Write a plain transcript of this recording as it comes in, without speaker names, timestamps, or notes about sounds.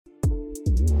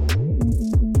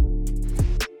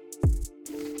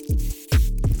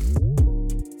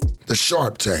the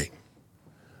Sharp Tank.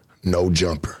 No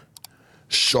jumper.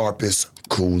 Sharpest,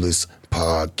 coolest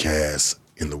podcast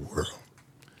in the world.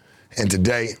 And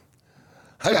today,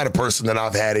 I got a person that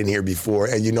I've had in here before,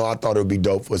 and I thought it would be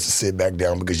dope for us to sit back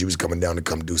down because you was coming down to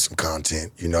come do some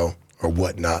content, or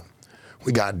whatnot.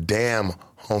 We got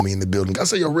DamnHomie in the building. Can I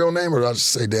say your real name, or did I just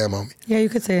say DamnHomie? Yeah, you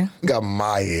could say it. We got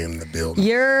Maya in the building.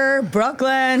 You're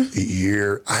Brooklyn.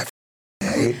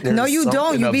 No, you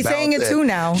don't. You be saying it too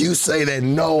now. You say that.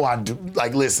 No, I do.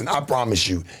 Like, listen, I promise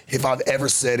you, if I've ever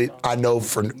said it, I know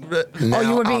for now. Oh,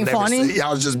 you were being funny? I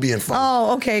was just being funny.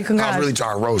 Oh, okay. Congrats. I was really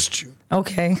trying to roast you.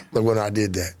 Okay. But when I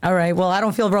did that. All right. Well, I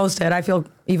don't feel roasted. I feel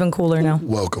even cooler now.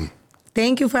 Welcome.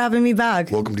 Thank you for having me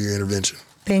back. Welcome to your intervention.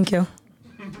 Thank you.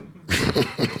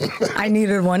 I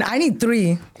needed one. I need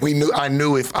 3. I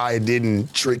knew if I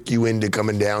didn't trick you into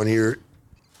coming down here,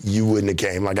 you wouldn't have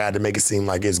came. Like, I had to make it seem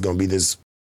like it's going to be this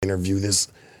interview,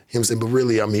 but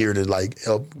really I'm here to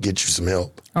help get you some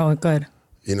help. Oh, good.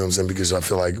 You know what I'm saying? Because I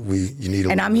feel like you need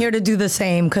And I'm here to do the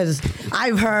same because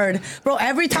I've heard, bro,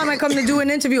 every time I come to do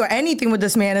an interview or anything with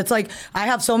this man, it's like I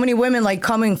have so many women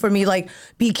coming for me,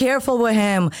 be careful with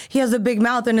him. He has a big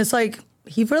mouth. And it's like,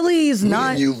 he really is not. Me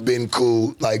and you've been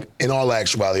cool. In all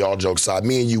actuality, all jokes aside,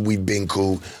 me and you, we've been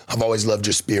cool. I've always loved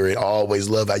your spirit. I always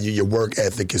love how your work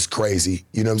ethic is crazy.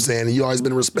 You know what I'm saying? And you always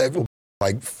been respectful.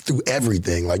 Through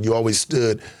everything, you always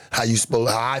stood how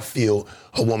I feel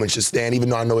a woman should stand, even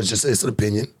though I know it's an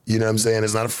opinion, you know what I'm saying?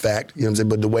 It's not a fact, you know what I'm saying?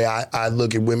 But the way I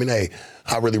look at women, I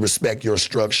really respect your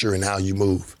structure and how you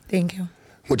move. Thank you.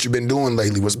 What you been doing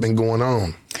lately? What's been going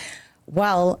on?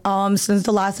 Well, since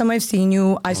the last time I've seen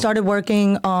you, I started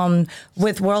working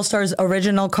with World Star's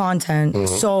original content.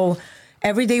 Mm-hmm. So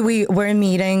every day we're in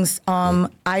meetings.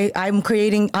 I'm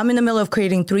in the middle of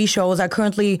creating 3 shows. I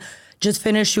currently just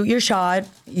finished Shoot Your Shot.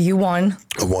 You won.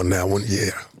 I won that one, yeah.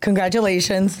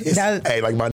 Congratulations. Hey,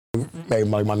 like my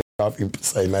off, you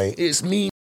say, man, it's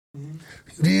me.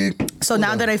 So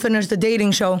now that I finished the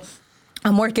dating show,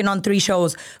 I'm working on 3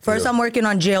 shows. First, I'm working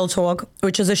on Jail Talk,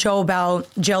 which is a show about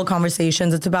jail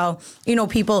conversations. It's about,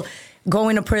 people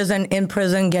going to prison, in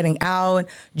prison, getting out,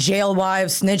 jail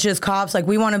wives, snitches, cops.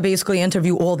 We want to basically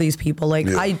interview all these people.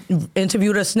 I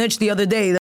interviewed a snitch the other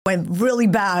day. Went really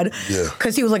bad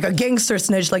because he was a gangster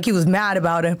snitch, he was mad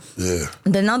about it. Yeah.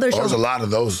 Then another show. There's a lot of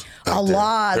those. A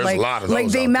lot. There's a lot of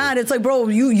those. They mad. It's bro,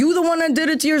 you the one that did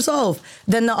it to yourself.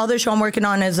 Then the other show I'm working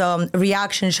on is a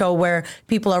reaction show where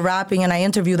people are rapping and I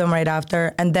interview them right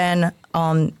after. And then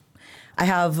I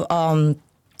have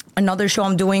another show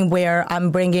I'm doing where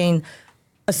I'm bringing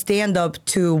a stand-up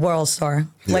to World Star.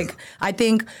 Yeah. I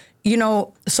think.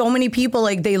 So many people,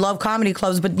 they love comedy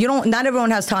clubs, but not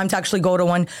everyone has time to actually go to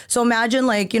one. So imagine,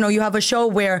 you have a show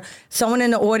where someone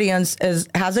in the audience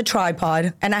has a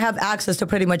tripod, and I have access to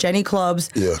pretty much any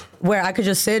clubs where I could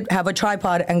just sit, have a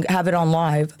tripod, and have it on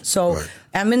live. So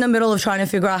I'm in the middle of trying to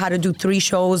figure out how to do 3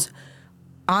 shows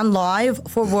on live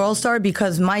for World Star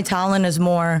because my talent is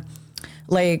more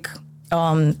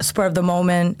spur of the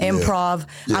moment, improv.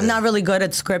 Yeah. I'm not really good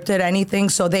at scripted anything,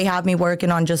 so they have me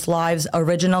working on just lives,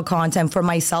 original content for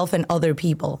myself and other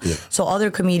people. Yeah. So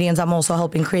other comedians, I'm also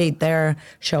helping create their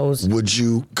shows. Would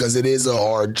you, because it is a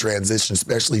hard transition,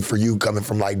 especially for you coming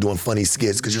from doing funny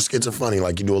skits, because your skits are funny,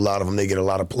 you do a lot of them, they get a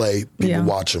lot of play, people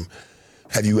watch them.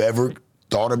 Have you ever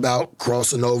thought about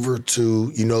crossing over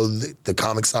to, the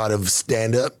comic side of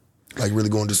stand-up? Really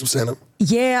going to do some stand-up?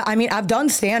 Yeah, I've done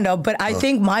stand-up, but I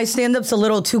think my stand-up's a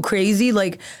little too crazy,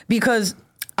 because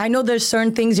I know there's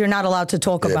certain things you're not allowed to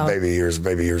talk about. Baby ears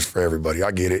for everybody.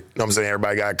 I get it. You know what I'm saying?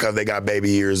 Everybody they got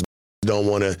baby ears, don't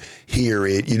want to hear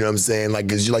it. You know what I'm saying?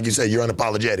 Because like you said, you're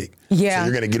unapologetic. Yeah. So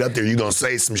you're going to get up there, you're going to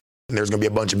say some shit, and there's going to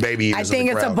be a bunch of baby ears I think in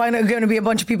the it's crowd. going to be a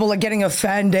bunch of people getting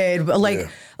offended.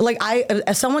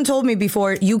 Someone told me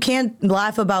before, you can't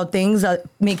laugh about things that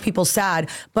make people sad,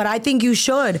 but I think you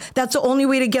should. That's the only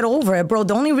way to get over it, bro.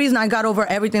 The only reason I got over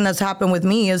everything that's happened with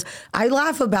me is I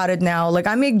laugh about it now.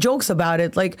 I make jokes about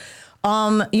it. The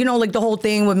whole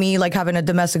thing with me, having a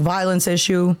domestic violence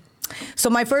issue. So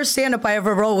my first stand-up I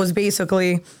ever wrote was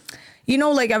basically,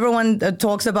 everyone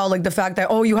talks about the fact that,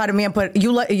 oh, you had a man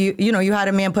you had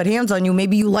a man put hands on you.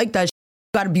 Maybe you like that.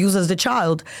 Got abused as a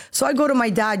child. So I go to my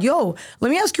dad, let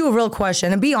me ask you a real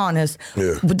question and be honest.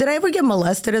 Yeah. Did I ever get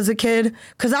molested as a kid?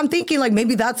 Because I'm thinking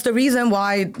maybe that's the reason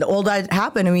why all that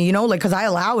happened to me, because I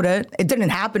allowed it. It didn't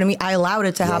happen to me. I allowed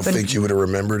it to happen. You don't think you would have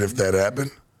remembered if that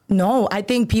happened? No, I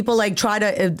think people try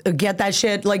to get that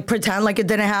shit, pretend it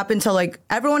didn't happen to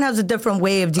everyone has a different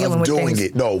way of dealing with things. Doing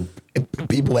it. No,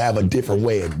 people have a different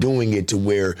way of doing it to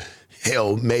where,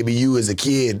 hell, maybe you as a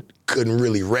kid couldn't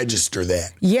really register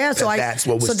that. Yeah, so that's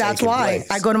what was taking why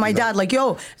place, I go to my dad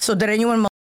so did anyone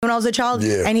when I was a child?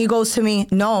 Yeah. And he goes to me,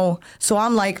 no. So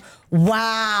I'm like,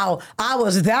 wow, I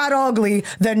was that ugly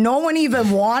that no one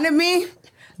even wanted me?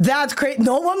 That's crazy.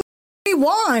 No one me?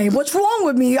 Why? What's wrong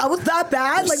with me? I was that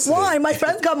bad? Like, why? My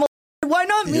friends got molested. Why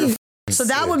not me? So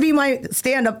that would be my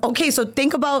stand-up. Okay, so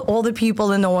think about all the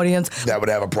people in the audience that would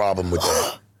have a problem with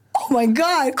that. Oh my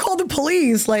God, call the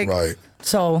police. Like, right.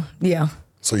 So, yeah.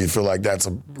 So you feel like that's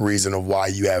a reason of why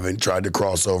you haven't tried to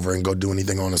cross over and go do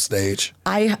anything on a stage?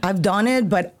 I've done it,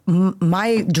 but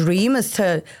my dream is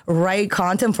to write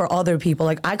content for other people.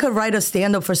 Like, I could write a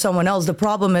stand-up for someone else. The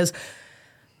problem is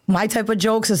my type of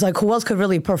jokes is like, who else could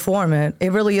really perform it?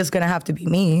 It really is going to have to be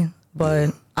me.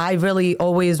 But I really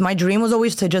always, my dream was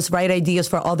always to just write ideas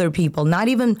for other people. Not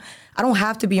even, I don't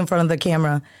have to be in front of the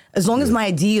camera. As long as my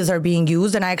ideas are being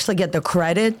used and I actually get the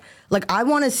credit. Like, I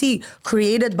want to see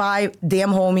created by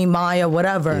DamnHomie, Maya,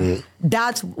 whatever.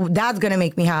 That's going to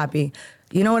make me happy.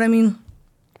 You know what I mean?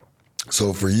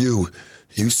 So for you,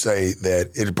 you say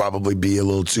that it'd probably be a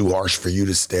little too harsh for you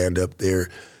to stand up there,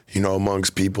 you know,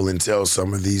 amongst people and tell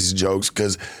some of these jokes,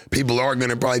 because people are going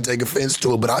to probably take offense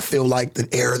to it. But I feel like the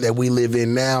era that we live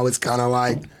in now, it's kind of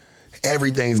like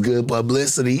everything's good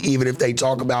publicity, even if they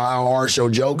talk about how harsh your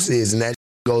jokes is and that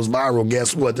goes viral.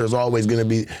 Guess what? There's always going to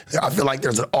be, I feel like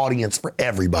there's an audience for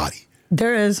everybody.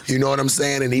 There is. You know what I'm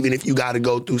saying? And even if you got to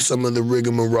go through some of the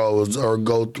rigmaroles or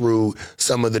go through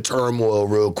some of the turmoil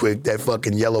real quick, that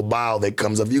fucking yellow bile that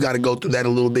comes up, you got to go through that a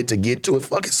little bit to get to it.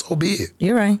 Fuck it, so be it.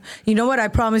 You're right. You know what? I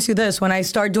promise you this. When I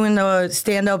start doing the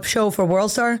stand-up show for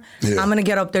World Star, I'm going to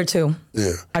get up there too.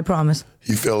 Yeah. I promise.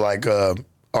 You feel like, all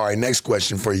right, next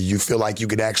question for you. You feel like you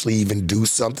could actually even do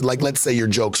something? Like, let's say your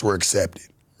jokes were accepted,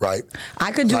 right?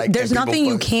 I could do, like, there's nothing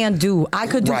you can't do. I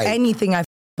could do anything I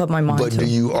put my mind but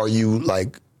to. Are you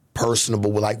like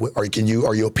personable with, like, are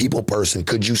you a people person?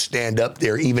 Could you stand up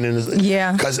there even in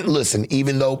Yeah. Because listen,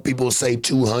 even though people say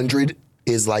 200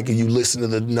 is like, you listen to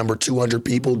the number 200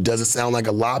 people, doesn't sound like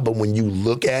a lot, but when you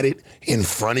look at it in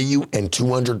front of you and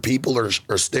 200 people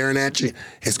are staring at you,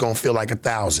 it's gonna feel like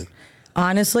 1,000.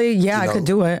 Honestly, yeah, I could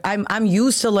do it. I'm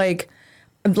used to like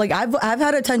I've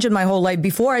had attention my whole life.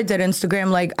 Before I did Instagram,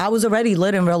 like I was already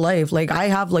lit in real life. Like I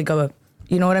have like a,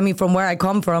 you know what I mean? From where I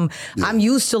come from, I'm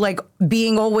used to like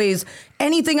being always,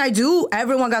 anything I do,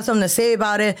 everyone got something to say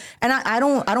about it. And I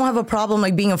don't have a problem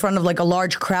like being in front of like a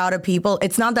large crowd of people.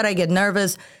 It's not that I get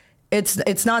nervous.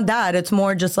 It's not that. It's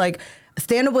more just like,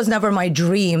 stand-up was never my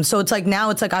dream. So it's like now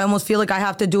it's like I almost feel like I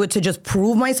have to do it to just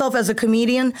prove myself as a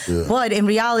comedian. Yeah. But in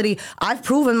reality, I've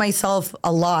proven myself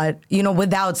a lot, you know,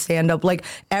 without stand-up. Like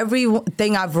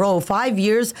everything I've wrote, 5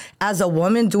 years as a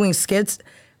woman doing skits,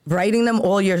 writing them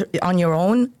all on your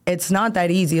own, it's not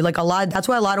that easy. Like that's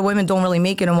why a lot of women don't really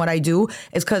make it in what I do,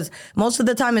 is because most of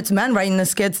the time it's men writing the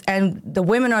skits and the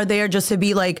women are there just to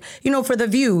be like, you know, for the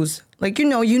views. Like, you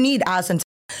know, you need ass and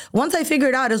once I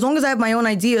figured out, as long as I have my own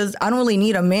ideas, I don't really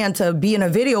need a man to be in a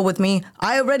video with me.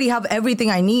 I already have everything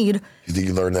I need. You think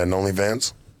you learned that in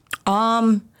OnlyFans?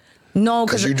 No.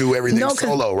 Because you do everything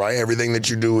solo, right? Everything that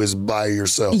you do is by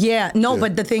yourself. Yeah,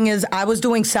 but the thing is, I was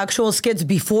doing sexual skits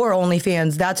before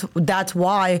OnlyFans. That's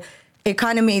why it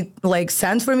kind of made like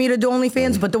sense for me to do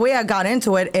OnlyFans. But the way I got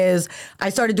into it is I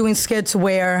started doing skits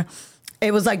where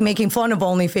it was like making fun of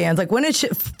OnlyFans. Like when it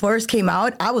first came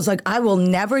out, I was like, I will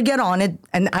never get on it.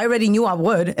 And I already knew I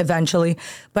would eventually.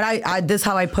 But this is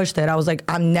how I pushed it. I was like,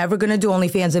 I'm never going to do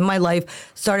OnlyFans in my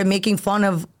life. Started making fun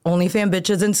of OnlyFans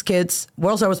bitches and skits.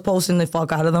 Worlds I was posting the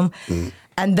fuck out of them.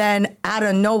 And then out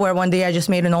of nowhere, one day I just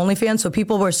made an OnlyFans. So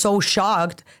people were so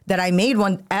shocked that I made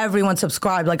one. Everyone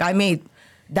subscribed. Like I made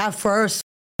that first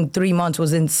 3 months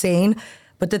was insane.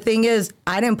 But the thing is,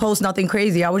 I didn't post nothing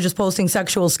crazy. I was just posting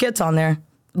sexual skits on there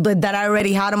that I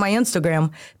already had on my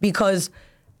Instagram. Because,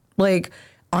 like,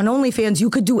 on OnlyFans, you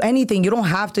could do anything. You don't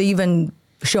have to even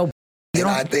show. And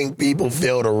I think people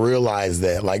fail to realize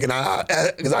that. Like, and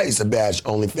because I used to bash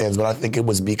OnlyFans, but I think it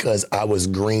was because I was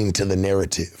green to the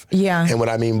narrative. Yeah. And what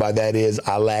I mean by that is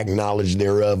I lack knowledge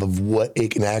thereof of what it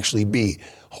can actually be.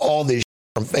 All this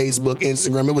from Facebook,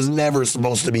 Instagram, it was never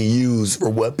supposed to be used for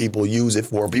what people use it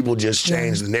for. People just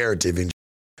change the narrative. And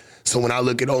so when I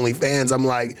look at OnlyFans, I'm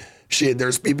like, shit,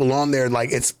 there's people on there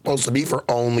like it's supposed to be for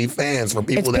OnlyFans, for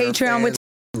people that Patreon are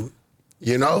fans,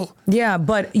 you know? Yeah,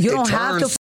 but you don't have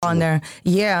to on there.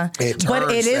 Yeah.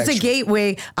 But it is a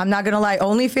gateway. I'm not going to lie.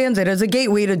 OnlyFans, it is a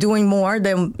gateway to doing more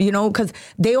than, you know, because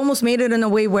they almost made it in a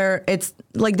way where it's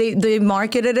like they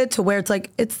marketed it to where it's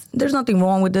like, there's nothing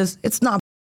wrong with this. It's not.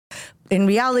 In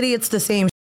reality, it's the same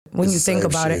when you think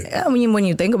about it. I mean, when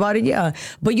you think about it, yeah.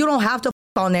 But you don't have to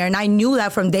on there, and I knew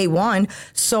that from day one.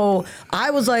 So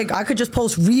I was like, I could just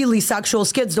post really sexual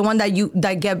skits, the one that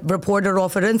get reported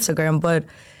off of Instagram. But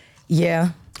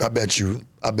yeah, I bet you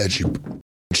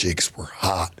chicks were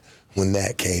hot when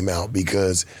that came out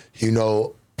because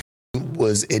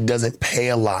it doesn't pay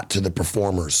a lot to the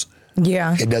performers.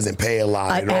 Yeah, it doesn't pay a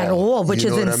lot at all, which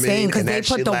is insane because they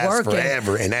put the work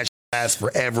forever, and that lasts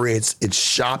forever. It's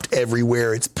shopped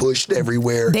everywhere. It's pushed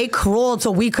everywhere. They crawled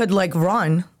so we could like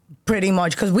run. Pretty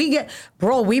much, because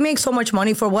we make so much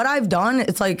money for what I've done.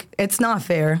 It's like, it's not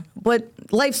fair, but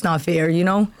life's not fair,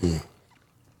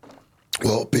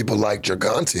 Well, people liked your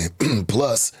content.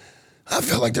 Plus, I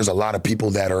feel like there's a lot of people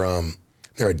that are,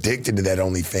 they're addicted to that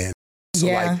OnlyFans. So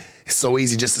like, it's so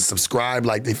easy just to subscribe.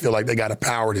 Like they feel like they got a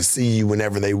power to see you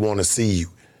whenever they want to see you.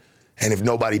 And if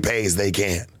nobody pays, they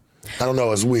can't. I don't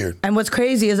know, it's weird. And what's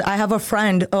crazy is I have a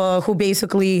friend who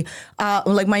basically,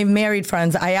 like my married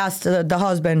friends, I asked the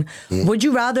husband, would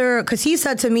you rather, because he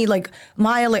said to me, like,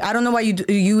 Maya, like, I don't know why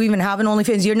you even have an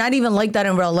OnlyFans. You're not even like that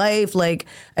in real life. Like,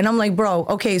 and I'm like, bro,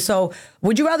 okay, so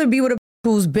would you rather be with a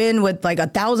who's been with like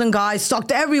 1,000 guys,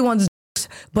 sucked everyone's dicks,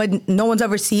 but no one's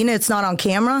ever seen it, it's not on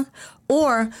camera?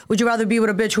 Or would you rather be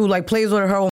with a bitch who like plays with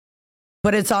her own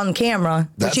but it's on camera,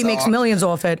 but she makes millions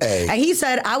off it? Hey. And he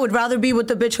said, I would rather be with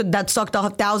the bitch that sucked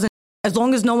 1,000 as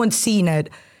long as no one's seen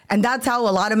it. And that's how a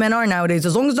lot of men are nowadays.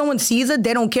 As long as no one sees it,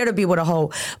 they don't care to be with a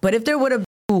hoe. But if there would have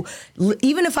been,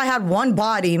 even if I had one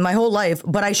body my whole life,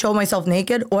 but I show myself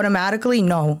naked, automatically,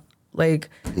 no. Like,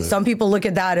 some people look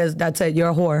at that as, that's it, you're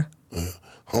a whore.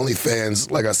 OnlyFans,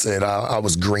 like I said, I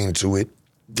was green to it.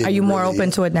 Are you more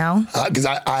open to it now? Because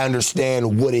I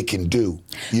understand what it can do.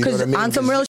 You know what I mean? On some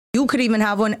real you could even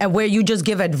have one where you just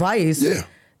give advice. Yeah.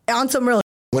 On some real.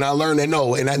 When I learned that,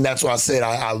 and that's why I said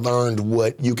I learned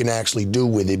what you can actually do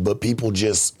with it, but people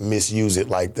just misuse it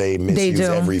like they misuse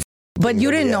every. But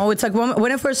you didn't know. It's like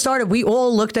when it first started, we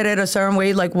all looked at it a certain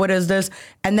way, like, what is this?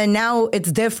 And then now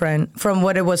it's different from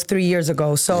what it was 3 years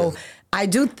ago. So I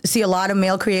do see a lot of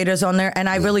male creators on there, and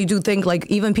I really do think, like,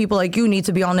 even people like you need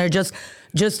to be on there just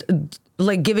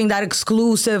like giving that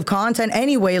exclusive content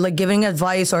anyway, like giving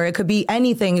advice, or it could be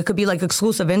anything. It could be like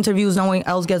exclusive interviews no one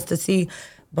else gets to see.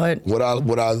 But what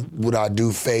I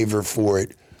do favor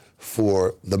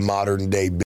for the modern day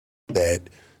that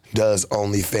does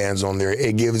OnlyFans on there,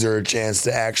 it gives her a chance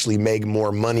to actually make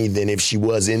more money than if she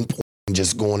was in porn and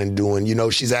just going and doing,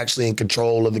 she's actually in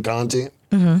control of the content.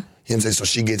 Mm-hmm. You know what I'm saying? So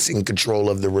she gets in control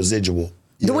of the residual.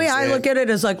 The way I look at it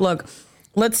is like, look,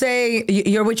 let's say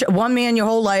you're with one man your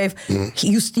whole life.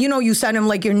 You send him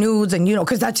like your nudes and,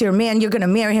 because that's your man. You're going to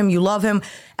marry him. You love him.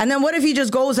 And then what if he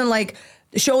just goes and like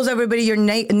shows everybody your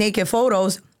naked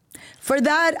photos? For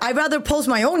that, I'd rather post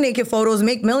my own naked photos,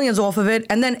 make millions off of it.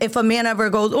 And then if a man ever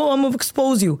goes, oh, I'm going to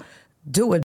expose you,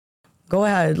 do it. Go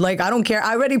ahead. Like, I don't care.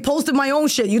 I already posted my own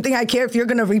shit. You think I care if you're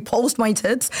going to repost my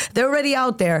tits? They're already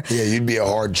out there. Yeah, you'd be a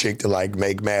hard chick to like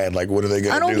make mad. Like, what are they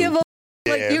going to do? I don't give a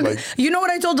you know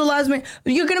what I told the last man?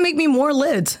 You're going to make me more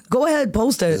lids. Go ahead,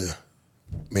 post it. Yeah.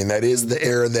 I mean, that is the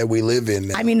era that we live in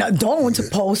now. I mean, don't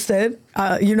post it,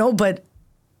 but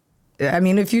I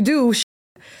mean, if you do,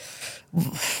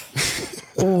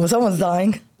 oh, someone's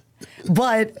dying.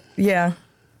 But yeah.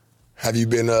 Have you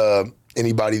been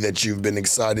anybody that you've been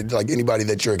excited, like anybody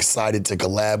that you're excited to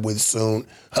collab with soon,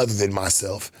 other than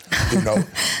myself?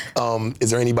 Is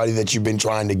there anybody that you've been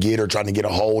trying to get or trying to get a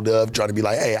hold of, trying to be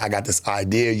like, hey, I got this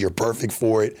idea, you're perfect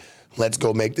for it, let's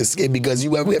go make this skit? Because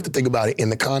we have to think about it. In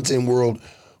the content world,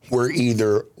 we're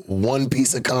either one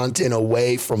piece of content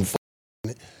away from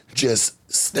just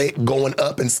going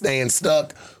up and staying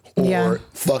stuck, or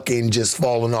fucking just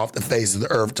falling off the face of the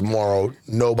earth tomorrow.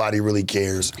 Nobody really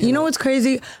cares. You know what's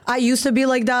crazy? I used to be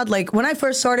like that. Like, when I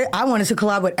first started, I wanted to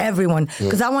collab with everyone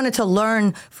because I wanted to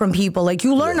learn from people. Like,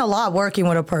 you learn a lot working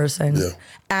with a person. Yeah.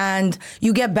 And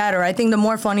you get better. I think the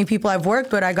more funny people I've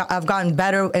worked with, I've gotten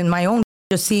better in my own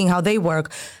just seeing how they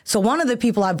work. So one of the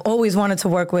people I've always wanted to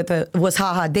work with was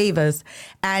Haha Davis.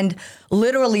 And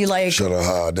literally, like... Shout out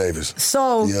Haha Davis.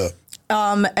 So... Yeah.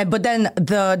 But then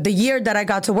the year that I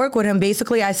got to work with him,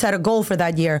 basically I set a goal for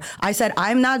that year. I said,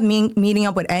 I'm not meeting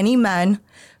up with any men,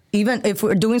 even if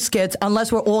we're doing skits,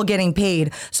 unless we're all getting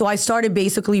paid. So I started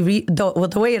basically,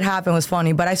 the way it happened was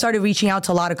funny, but I started reaching out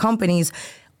to a lot of companies,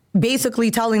 basically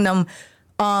telling them,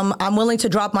 I'm willing to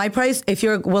drop my price if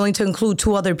you're willing to include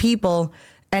 2 other people.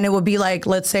 And it would be like,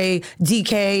 let's say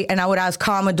DK, and I would ask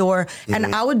Commodore,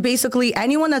 and I would basically,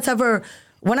 anyone that's ever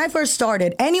when I first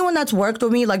started, anyone that's worked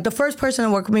with me, like the first person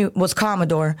to work with me was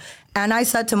Commodore. And I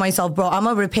said to myself, bro, I'm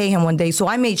going to repay him one day. So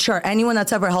I made sure anyone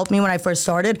that's ever helped me when I first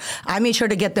started, I made sure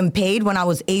to get them paid when I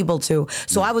was able to.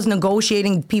 So I was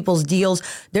negotiating people's deals.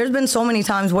 There's been so many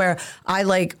times where I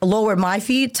like lower my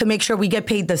fee to make sure we get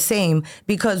paid the same.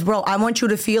 Because, bro, I want you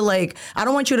to feel like, I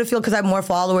don't want you to feel because I have more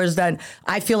followers that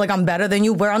I feel like I'm better than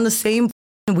you. We're on the same,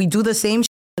 we do the same shit.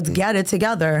 Let's get it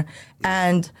together.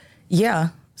 And yeah,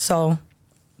 so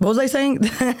what was I saying?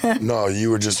 No, you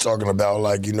were just talking about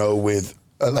like, you know, with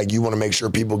like you want to make sure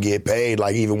people get paid.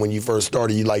 Like even when you first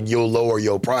started, you'll lower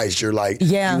your price. You're like,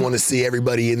 you want to see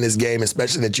everybody in this game,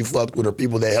 especially that you fucked with or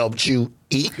people that helped you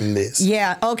eat in this.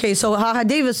 Yeah. Okay. So Haha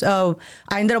Davis, I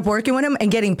ended up working with him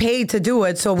and getting paid to do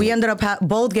it. So we ended up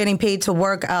both getting paid to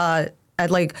work at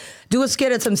like do a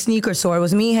skit at some sneaker store. It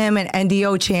was me, him, and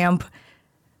NDO Champ,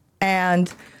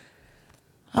 and.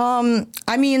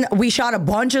 I mean, we shot a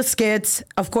bunch of skits.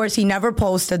 Of course, he never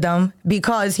posted them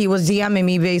because he was DMing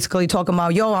me basically talking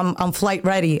about, yo, I'm flight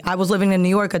ready. I was living in New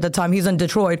York at the time. He's in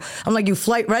Detroit. I'm like, you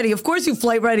flight ready? Of course you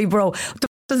flight ready, bro. What the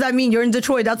does that mean? You're in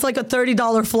Detroit. That's like a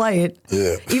 $30 flight.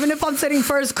 Yeah. Even if I'm sitting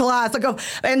first class. Like,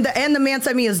 and the man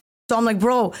sent me his. So I'm like,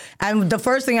 bro. And the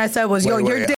first thing I said was, yo,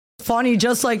 your dick is funny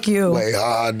just like you. Wait,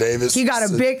 Davis. He got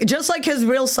a big, just like his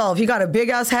real self. He got a big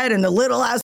ass head and a little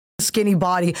ass skinny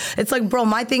body. It's like, bro,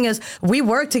 my thing is we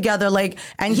work together, like,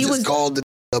 and he was called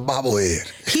the bobblehead.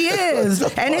 He is,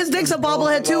 and his dick's a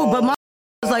bobblehead too. But my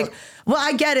was like, well,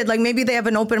 I get it. Like maybe they have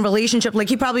an open relationship. Like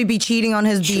he probably be cheating on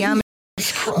his DM.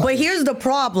 But here's the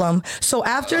problem. So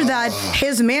after that,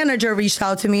 his manager reached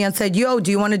out to me and said, yo,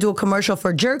 do you want to do a commercial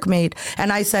for Jerkmate?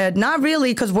 And I said, not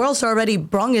really, because Worldstar already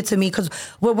brung it to me. Because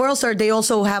with Worldstar, they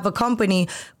also have a company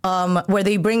where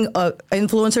they bring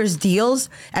influencers deals.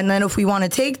 And then if we want to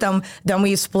take them, then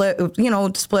we split,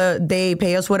 they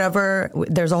pay us whatever.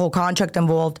 There's a whole contract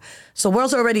involved. So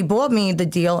Worldstar already bought me the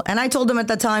deal. And I told them at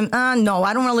the time, no,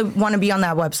 I don't really want to be on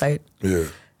that website. Yeah.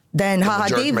 Then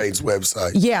Jerkmate's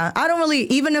website. Yeah, I don't really,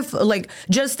 even if like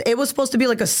just it was supposed to be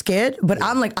like a skit, but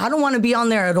I'm like, I don't want to be on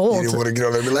there at all. You didn't want to get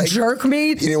on there and be like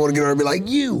Jerkmate. You didn't want to get on there and be like,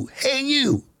 you, hey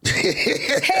you.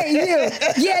 Hey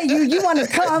you. Yeah, you want to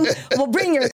come? Well,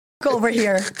 bring your over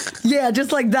here. Yeah,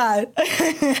 just like that.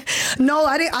 No,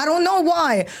 I don't know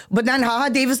why. But then Haha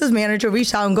Davis's manager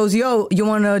reached out and goes, yo, you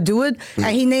want to do it? And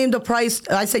he named the price.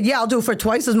 I said, yeah, I'll do it for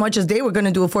twice as much as they were going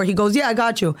to do it for. He goes, yeah, I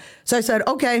got you. So I said,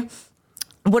 okay.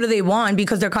 What do they want?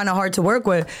 Because they're kind of hard to work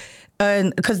with.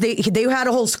 And because they had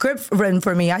a whole script written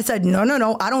for me. I said,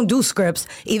 no, I don't do scripts.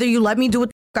 Either you let me do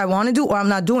what I want to do or I'm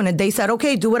not doing it. They said,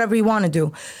 okay, do whatever you want to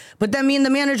do. But then me and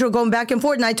the manager were going back and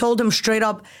forth, and I told him straight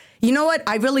up, you know what?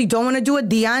 I really don't want to do it.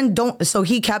 Deanne, don't. So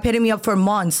he kept hitting me up for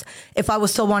months if I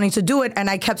was still wanting to do it. And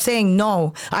I kept saying,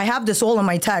 no, I have this all in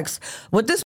my text. What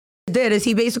this did is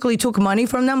he basically took money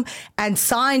from them and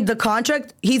signed the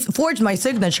contract. He forged my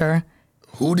signature.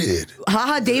 Who did?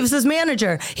 Haha Davis's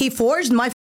manager. He forged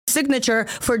my signature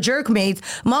for Jerkmate.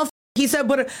 He said,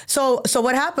 but so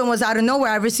what happened was out of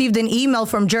nowhere, I received an email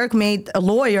from Jerkmate, a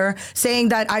lawyer, saying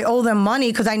that I owe them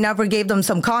money because I never gave them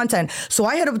some content. So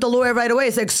I hit up the lawyer right away.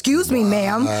 I said, excuse me,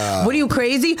 ma'am. What are you,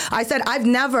 crazy? I said,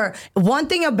 one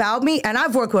thing about me, and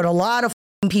I've worked with a lot of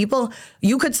people,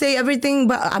 you could say everything,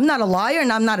 but I'm not a liar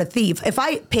and I'm not a thief. If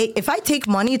I take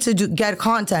money to get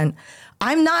content,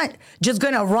 I'm not just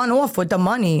going to run off with the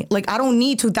money. Like, I don't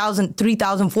need $2,000,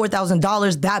 $3,000,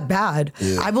 $4,000 that bad.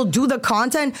 Yeah. I will do the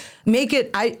content, make it,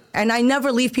 and I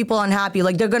never leave people unhappy.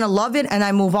 Like, they're going to love it, and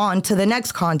I move on to the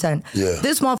next content. Yeah.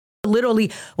 This motherfucker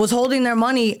literally was holding their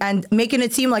money and making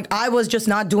it seem like I was just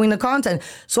not doing the content.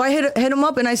 So I hit him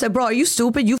up, and I said, bro, are you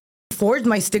stupid? You forged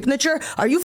my signature? Are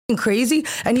you crazy?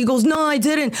 And he goes, no, I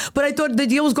didn't, but I thought the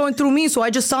deal was going through me, so I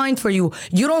just signed for you.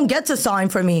 You don't get to sign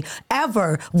for me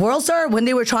ever. Worldstar, when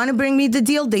they were trying to bring me the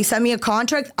deal, they sent me a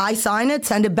contract, I sign it,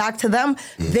 send it back to them.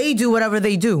 They do whatever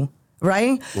they do,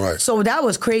 right? So that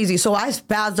was crazy. So I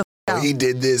spazzed the out. He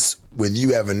did this with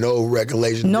you having no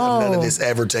recollection, none of this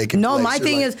ever taking place. No, my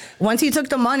thing is, once he took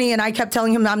the money and I kept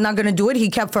telling him I'm not going to do it, he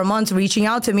kept for months reaching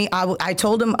out to me. I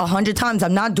told him 100 times,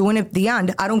 I'm not doing it at the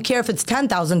end. I don't care if it's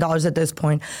 $10,000 at this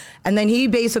point. And then he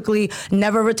basically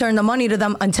never returned the money to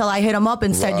them until I hit him up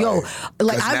and said, yo,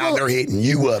 like, now they're hitting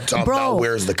you up talking about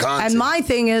where's the content. And my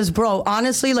thing is, bro,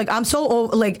 honestly, like, I'm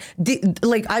so,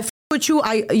 I with you,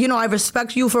 I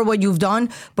respect you for what you've done,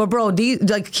 but bro, stay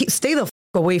the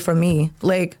away from me.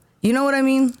 Like, you know what I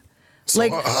mean?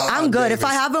 Like, I'm good. If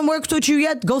I haven't worked with you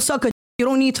yet, go suck a. You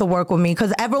don't need to work with me,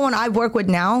 because everyone I work with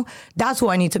now, that's who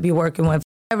I need to be working with.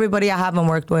 Everybody I haven't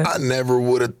worked with. I never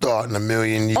would have thought in a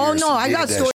million years. Oh no, I got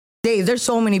stories. Days. There's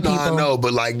so many people. No, I know,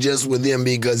 but like just with him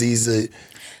because he's a.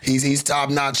 He's top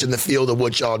notch in the field of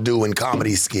what y'all do in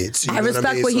comedy skits. You I know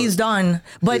respect what So- he's done,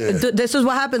 but this is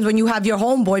what happens when you have your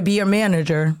homeboy be your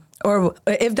manager, or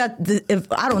if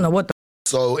I don't know what the.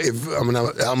 So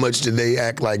how much did they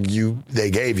act like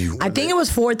they gave you? I think it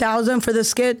was 4,000 for the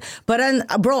skit, but then,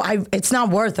 bro, it's not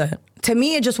worth it. To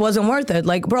me, it just wasn't worth it.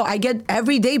 Like, bro, I get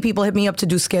every day people hit me up to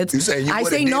do skits. I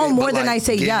say no more than I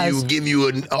say yes. Give you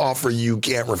an offer you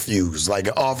can't refuse, like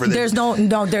an offer that there's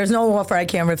no offer I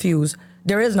can't refuse.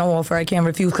 There is no offer I can't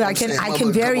refuse because I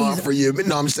can very easily. You.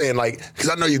 No, I'm saying like because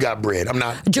I know you got bread. I'm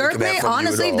not jerk me.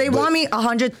 Honestly, if they want me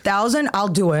 100,000, I'll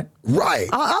do it. Right.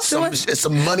 I'll do it. It's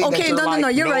some money. Okay, that no.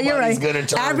 You're right. Gonna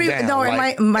turn down.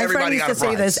 My friend used to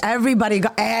say this. Everybody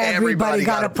got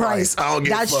a price. I don't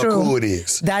give a fuck who it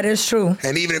is. That is true.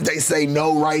 And even if they say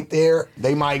no right there,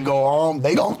 they might go home.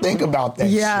 They gonna think about that.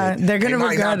 Yeah, shit. They're gonna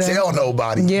regret it. They might not tell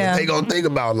nobody. Yeah, but they gonna think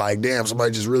about like, damn,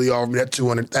 somebody just really offered me that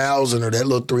 200,000 or that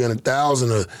little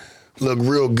 300,000 or. Look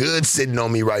real good sitting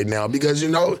on me right now because,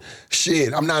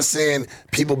 shit, I'm not saying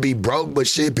people be broke, but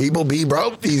shit, people be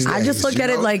broke these days. I just look at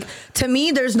it like, to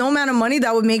me, there's no amount of money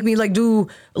that would make me like do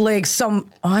like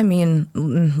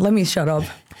let me shut up.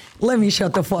 Let me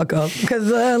shut the fuck up because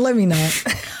let me not.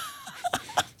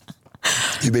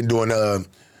 You've been doing,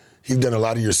 you've done a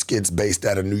lot of your skits based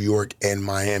out of New York and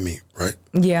Miami, right?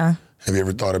 Yeah. Have you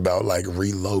ever thought about like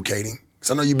relocating?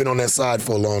 Because I know you've been on that side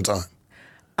for a long time.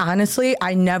 Honestly,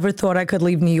 I never thought I could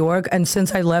leave New York. And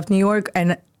since I left New York,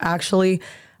 and actually,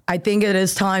 I think it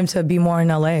is time to be more in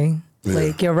LA. Yeah.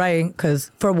 Like, you're right.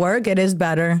 Because for work, it is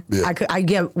better.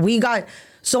 Yeah. We got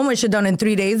so much shit done in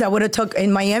 3 days that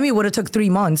in Miami, would have took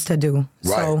 3 months to do.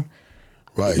 Right. So,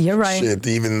 right. You're right. Shit,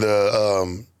 even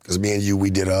because me and you, we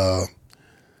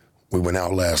went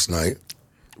out last night,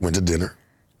 went to dinner.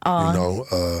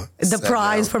 The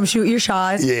prize from Shoot Your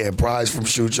Shot. Yeah, prize from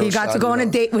Shoot Your Shot. You got to go on a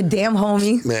date with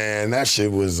DamnHomie. Man, that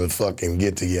shit was a fucking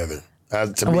get together.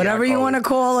 Whatever you want to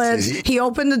call it. He didn't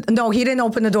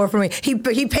open the door for me.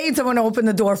 He paid someone to open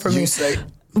the door for me.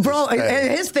 Bro,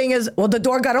 and his thing is, well, the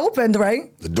door got opened,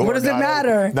 right? The door. What does it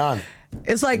matter? None.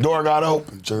 It's like the door got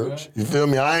open, church. You feel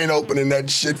me? I ain't opening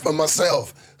that shit for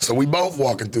myself. So we both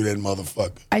walking through that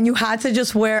motherfucker. And you had to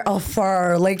just wear a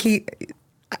fur, like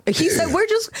He said we're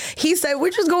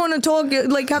just going to talk,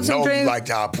 like have some drinks. Like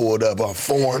how I pulled up on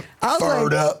foreign,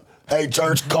 furred up. Hey,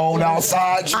 church, cold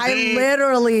outside.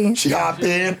 She hopped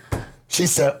in. She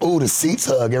said, ooh, the seats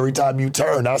hug every time you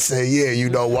turn. I said, yeah, you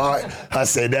know why? I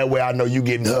said, that way I know you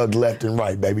getting hugged left and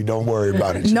right, baby. Don't worry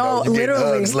about it. You getting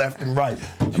hugs left and right.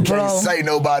 You can't say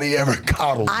nobody ever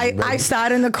coddled you, I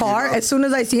sat in the car. As soon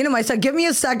as I seen him, I said, give me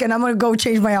a second. I'm going to go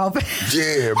change my outfit.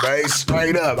 Yeah, babe,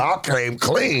 straight up. I came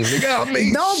clean. You got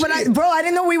me. No, but I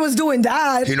didn't know we was doing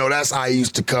that. That's how I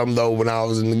used to come, though, when I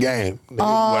was in the game. Oh,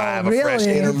 when I have a fresh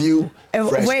interview.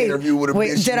 Interview with a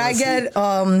bitch. Did I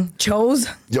get chose?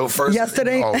 Your first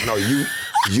yesterday? Oh no, you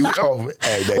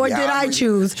hey, baby, or did I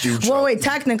choose? Well, wait,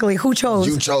 technically, who chose?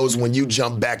 You chose when you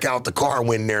jumped back out the car,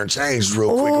 went in there and changed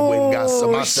real quick and went and got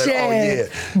some. I said, oh yeah.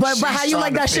 But how you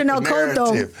like that Chanel coat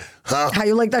though? Huh? How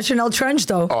you like that Chanel trench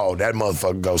though? Oh, that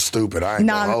motherfucker goes stupid. I ain't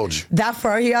gonna hold you. That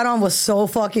fur he had on was so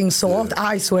fucking soft. Yeah.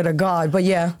 I swear to God. But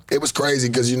yeah. It was crazy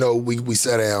because we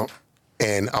sat down.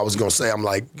 And I was going to say, I'm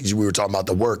like, we were talking about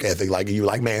the work ethic. Like, you were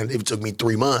like, man, it took me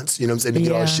 3 months, you know what I'm saying, to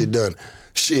get all this shit done.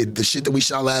 Shit, the shit that we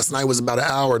shot last night was about an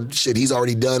hour. Shit, he's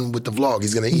already done with the vlog.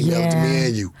 He's going to email it to me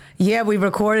and you. Yeah, we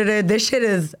recorded it. This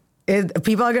shit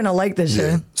people are going to like this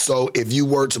shit. So if you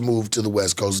were to move to the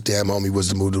West Coast, DamnHomie was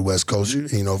to move to the West Coast,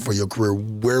 for your career,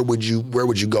 where would you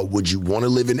go? Would you want to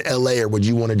live in LA or would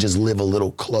you want to just live a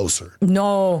little closer?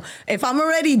 No. If I'm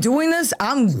already doing this,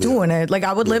 I'm doing it. Like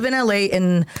I would live in LA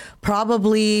and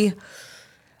probably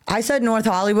I said North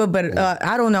Hollywood, but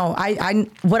I don't know.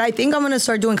 What I think I'm going to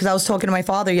start doing, because I was talking to my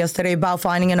father yesterday about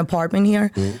finding an apartment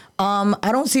here.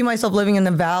 I don't see myself living in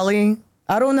the Valley.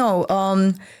 I don't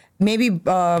know. Maybe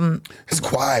it's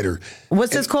quieter.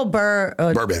 What's this called?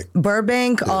 Burbank.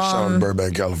 Burbank. Yeah, shout out to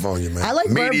Burbank, California, man. I like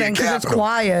Burbank because it's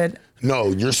quiet. No,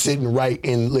 you're sitting right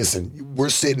in. Listen, we're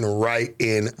sitting right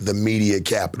in the media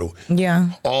capital. Yeah.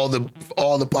 All the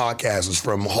podcasters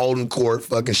from Holden Court,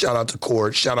 fucking shout out to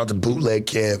Court, shout out to Bootleg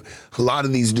Kev. A lot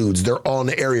of these dudes, they're all in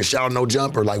the area. Shout out No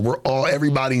Jumper. Like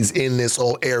everybody's in this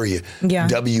whole area. Yeah.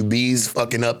 WB's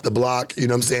fucking up the block. You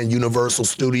know what I'm saying? Universal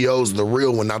Studios, the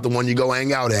real one, not the one you go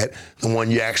hang out at. The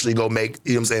one you actually go make.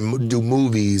 You know what I'm saying? Do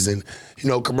movies and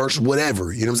commercial,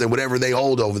 whatever. You know what I'm saying? Whatever they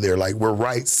hold over there. Like we're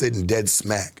right sitting dead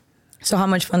smack. So how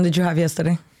much fun did you have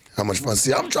yesterday? How much fun?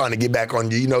 See, I'm trying to get back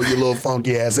on your little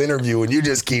funky ass interview, and you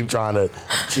just keep trying to.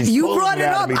 You brought it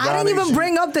up. I didn't even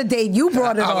bring up the date. You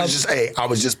brought it up. I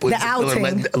was just putting the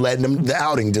outing. Letting them the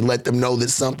outing to let them know that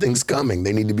something's coming.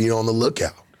 They need to be on the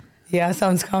lookout. Yeah,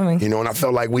 something's coming. And I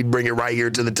felt like we'd bring it right here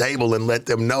to the table and let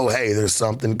them know, hey, there's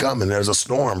something coming. There's a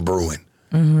storm brewing.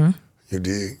 Mm-hmm. You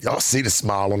dig? Y'all see the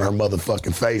smile on her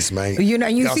motherfucking face, man. You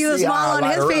see the smile on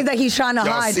his face that he's trying to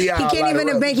hide. He can't even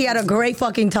admit he had a great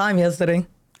fucking time yesterday.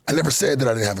 I never said that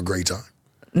I didn't have a great time.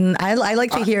 I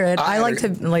like to hear it. I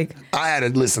had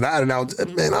an out.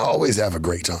 Man, I always have a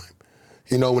great time.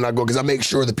 When I go, because I make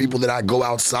sure the people that I go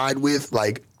outside with,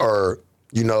 are,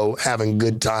 having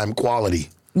good time quality.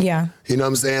 Yeah. You know what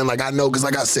I'm saying? I know, because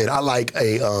like I said, I like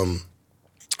a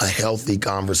healthy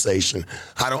conversation.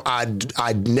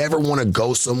 I never want to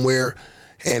go somewhere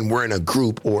and we're in a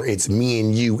group or it's me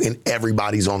and you and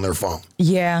everybody's on their phone.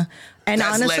 Yeah. And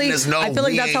that's honestly, I feel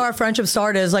like that's how our friendship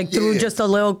started, through just a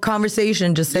little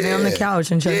conversation, just sitting on the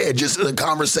couch and shit. Yeah, just a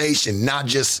conversation, not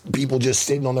just people just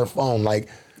sitting on their phone.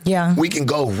 We can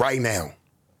go right now.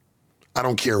 I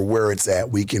don't care where it's at.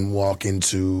 We can walk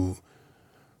into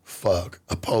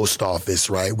a post office,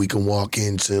 right? We can walk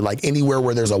into anywhere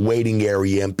where there's a waiting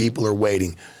area and people are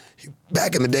waiting.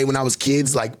 Back in the day when I was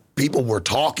kids, people were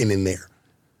talking in there.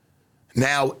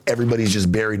 Now everybody's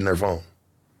just buried in their phone.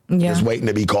 Yeah. Just waiting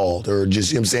to be called, or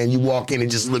just, I'm saying, you walk in, it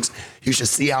just looks, you should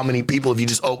see how many people, if you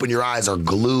just open your eyes, are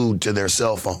glued to their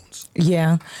cell phones.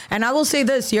 Yeah. And I will say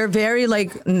this, you're very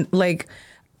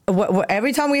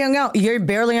every time we hang out, you're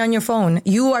barely on your phone.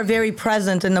 You are very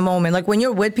present in the moment. When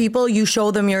you're with people, you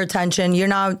show them your attention. You're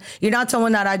not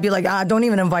someone that I'd be don't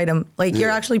even invite them.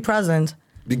 You're actually present.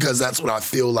 Because that's what I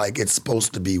feel like it's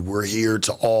supposed to be. We're here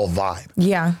to all vibe.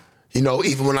 Yeah.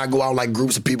 Even when I go out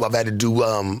groups of people, I've had to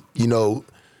do,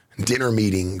 dinner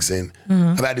meetings, and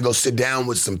I've had to go sit down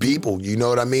with some people, you know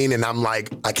what I mean? And I'm I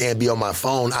can't be on my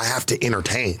phone. I have to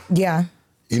entertain. Yeah.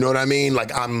 You know what I mean?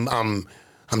 I'm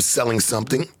selling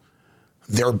something.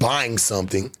 They're buying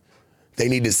something. They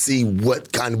need to see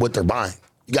what they're buying.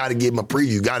 You got to give them a preview.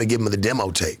 You got to give them the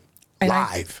demo tape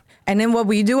live. And then what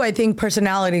we do, I think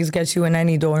personalities gets you in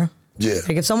any door. Yeah.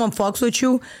 If someone fucks with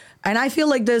you, and I feel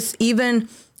like this even,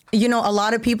 a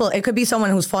lot of people, it could be someone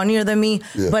who's funnier than me,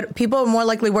 but people are more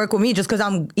likely work with me just because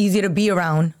I'm easy to be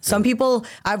around. Some people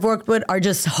I've worked with are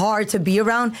just hard to be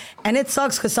around, and it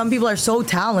sucks because some people are so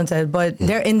talented, but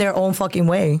they're in their own fucking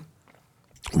way.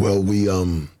 Well, we, I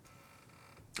don't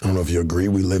know if you agree,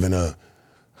 we live in a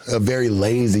very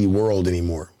lazy world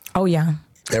anymore. Oh, yeah.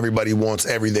 Everybody wants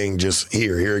everything just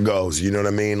here it goes. You know what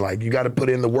I mean? You got to put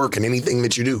in the work in anything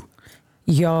that you do.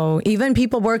 Yo, even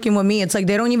people working with me, it's they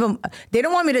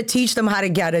don't want me to teach them how to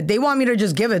get it. They want me to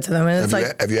just give it to them. And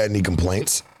have you had any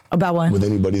complaints? About what? With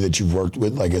anybody that you've worked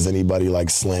with? Has anybody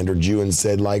slandered you and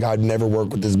said I'd never work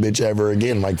with this bitch ever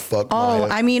again? Fuck. Oh,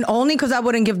 I mean, only because I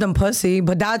wouldn't give them pussy,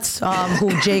 but that's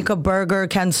who Jacob Berger,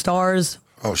 Ken Stars.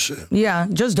 Oh, shit. Yeah,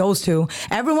 just those two.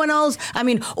 Everyone else,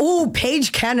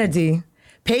 Paige Kennedy.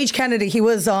 Paige Kennedy, he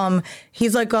was,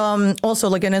 he's also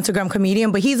an Instagram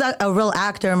comedian, but he's a real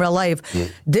actor in real life. Yeah.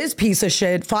 This piece of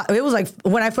shit, it was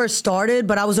when I first started,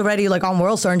 but I was already on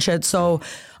World Star and shit, so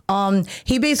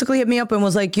he basically hit me up and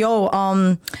was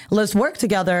yo, let's work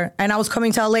together. And I was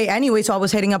coming to LA anyway, so I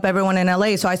was hitting up everyone in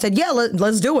LA. So I said, yeah,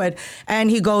 let's do it.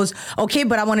 And he goes, okay,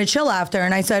 but I want to chill after.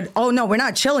 And I said, oh, no, we're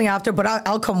not chilling after, but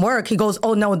I'll come work. He goes,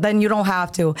 oh, no, then you don't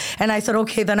have to. And I said,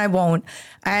 okay, then I won't.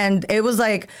 And it was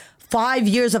 5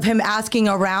 years of him asking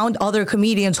around other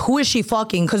comedians, who is she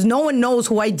fucking? Because no one knows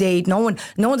who I date. No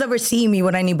one's ever seen me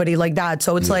with anybody like that.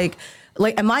 So it's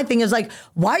and my thing is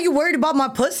why are you worried about my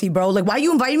pussy, bro? Why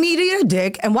you inviting me to your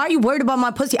dick? And why are you worried about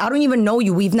my pussy? I don't even know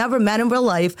you. We've never met in real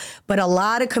life. But a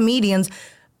lot of comedians,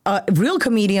 real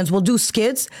comedians, will do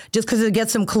skits just because it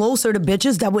gets them closer to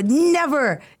bitches that would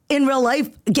never in real life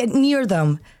get near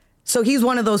them. So he's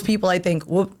one of those people, I think,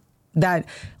 that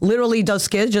literally does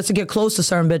skits just to get close to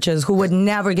certain bitches who would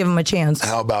never give him a chance.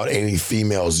 How about any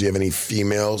females? Do you have any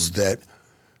females that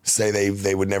say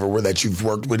they would never wear that you've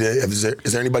worked with? Is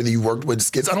there anybody that you've worked with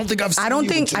skits? I don't think I've seen. I don't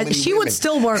think she would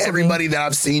still work with me. Everybody that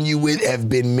I've seen you with have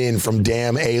been men from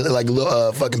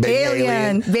fucking baby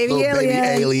alien.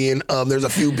 There's a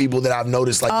few people that I've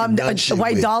noticed you've done shit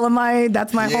White with. Dolomite,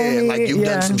 that's my homie. You've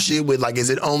done some shit with. Is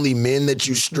it only men that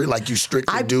you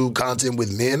strictly do content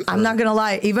with men? I'm not gonna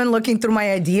lie. Even looking through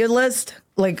my idea list,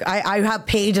 I have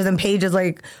pages and pages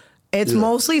It's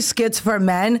mostly skits for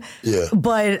men. Yeah.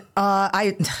 But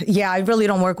I really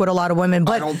don't work with a lot of women.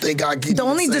 But I don't think I can. The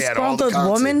only disgruntled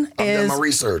woman is. I've done my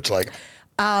research.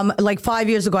 like 5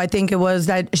 years ago, I think it was,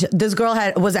 that this girl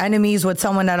was enemies with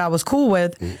someone that I was cool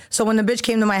with. So when the bitch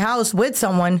came to my house with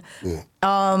someone,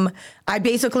 I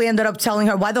basically ended up telling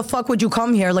her, why the fuck would you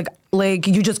come here? Like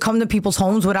you just come to people's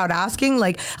homes without asking?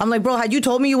 Like, I'm like, bro, had you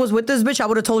told me you was with this bitch, I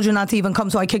would have told you not to even come.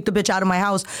 So I kicked the bitch out of my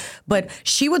house. But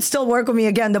she would still work with me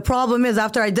again. The problem is,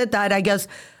 after I did that, I guess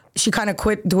she kind of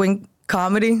quit doing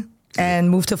comedy and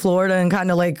moved to Florida and kind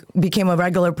of like became a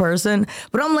regular person.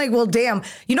 But I'm like, well, damn,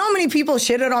 you know how many people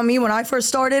shitted on me when I first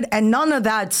started? And none of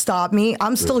that stopped me.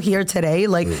 I'm still here today.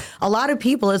 Like, a lot of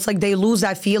people, it's like they lose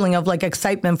that feeling of like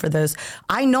excitement for this.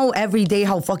 I know every day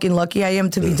how fucking lucky I am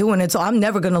to be doing it. So I'm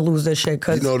never going to lose this shit.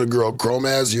 Cause you know the girl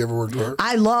Chromaz? You ever worked with her?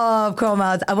 I love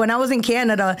Chromaz. When I was in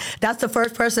Canada, that's the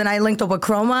first person I linked up with,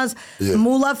 Chromaz.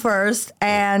 Mula first.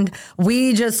 And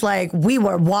we just like, we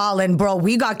were wildin', bro.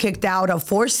 We got kicked out of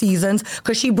 4 seasons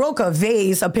because she broke a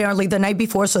vase apparently the night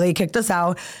before, so they kicked us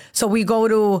out. So we go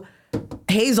to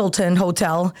Hazelton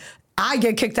Hotel. I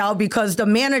get kicked out because the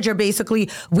manager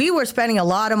basically, we were spending a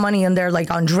lot of money in there,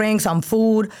 like on drinks, on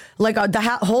food, like the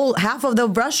whole half of the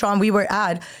restaurant we were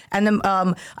at. And then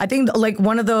I think like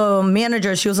one of the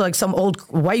managers, she was like some old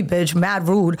white bitch, mad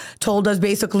rude, told us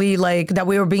basically like that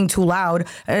we were being too loud.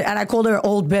 And I called her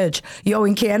old bitch. Yo,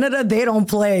 in Canada, they don't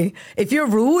play. If you're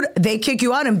rude, they kick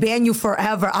you out and ban you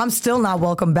forever. I'm still not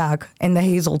welcome back in the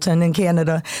Hazelton in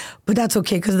Canada. But that's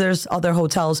okay because there's other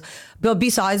hotels. But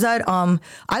besides that,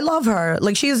 I love her.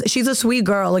 Like she's a sweet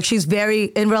girl. Like she's very,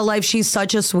 in real life, she's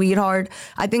such a sweetheart.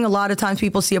 I think a lot of times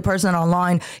people see a person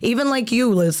online, even like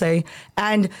you, let's say,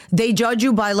 and they judge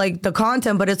you by like the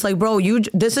content, but it's like, bro,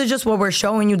 this is just what we're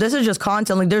showing you. This is just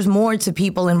content. Like there's more to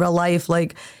people in real life.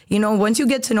 Like, you know, once you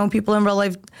get to know people in real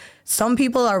life, some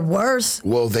people are worse.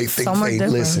 Well, they think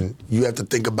listen, you have to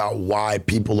think about why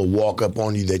people will walk up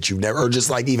on you that you've never, or just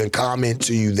like even comment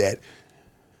to you that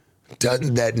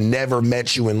never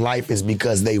met you in life, is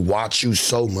because they watch you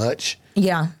so much.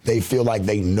 Yeah. They feel like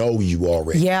they know you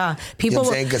already. Yeah. People,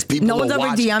 you know, because people no one's ever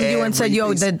DM'd you and said,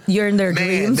 yo, that you're in their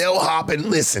dreams. They'll hop and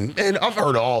listen. And I've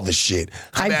heard all the shit.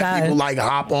 I've had people like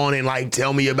hop on and like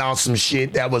tell me about some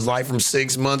shit that was like from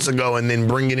 6 months ago and then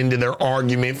bring it into their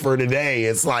argument for today.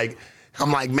 It's like,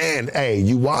 I'm like, man, hey,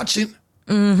 you watching?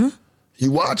 Mm-hmm.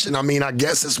 You watching? I mean, I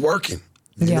guess it's working.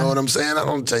 You know what I'm saying? I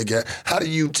don't take it. How do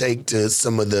you take to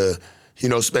some of the, you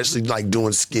know, especially like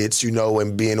doing skits, you know,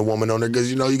 and being a woman on there? Because,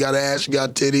 you know, you got ass, you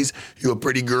got titties, you're a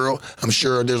pretty girl. I'm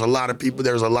sure there's a lot of people,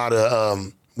 there's a lot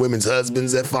of women's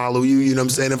husbands that follow you, you know what I'm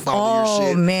saying, and follow your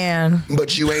shit. Oh, man.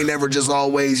 But you ain't ever just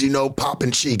always, you know,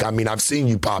 popping cheek. I mean, I've seen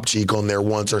you pop cheek on there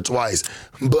once or twice.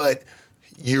 But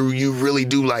you really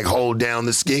do like hold down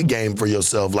the skit game for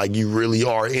yourself. Like you really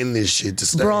are in this shit to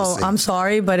stay. Bro, I'm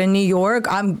sorry, but in New York,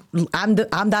 I'm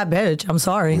that bitch. I'm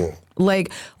sorry. Yeah.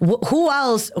 Like who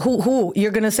else? Who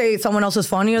you're gonna say someone else is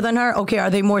funnier than her? Okay,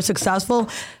 are they more successful?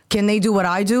 Can they do what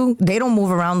I do? They don't move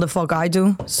around the fuck I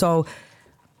do. So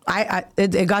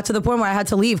it got to the point where I had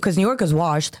to leave because New York is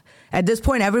washed. At this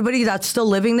point, everybody that's still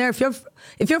living there, if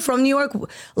you're from New York,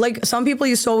 like some people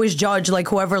used to always judge like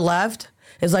whoever left.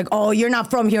 It's like, oh, you're not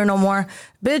from here no more.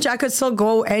 Bitch, I could still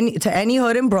go to any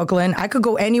hood in Brooklyn. I could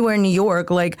go anywhere in New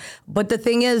York. Like, but the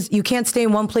thing is, you can't stay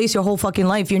in one place your whole fucking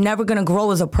life. You're never going to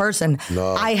grow as a person.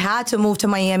 No. I had to move to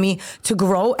Miami to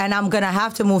grow, and I'm going to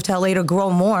have to move to LA to grow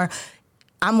more.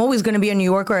 I'm always going to be a New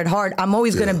Yorker at heart. I'm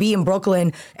always going to be in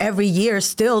Brooklyn every year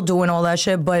still doing all that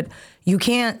shit. But you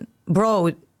can't, bro,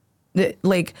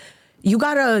 like, you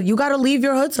gotta leave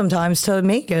your hood sometimes to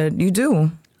make it. You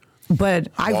do. But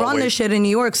I run this shit in New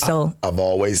York still. I've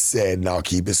always said, and I'll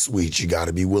keep it sweet, you got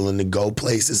to be willing to go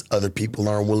places other people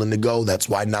aren't willing to go. That's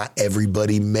why not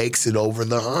everybody makes it over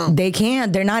the hump. They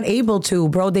can't. They're not able to,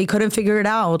 bro. They couldn't figure it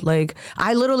out. Like,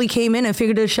 I literally came in and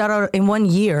figured this shit out in 1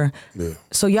 year. Yeah.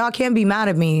 So y'all can't be mad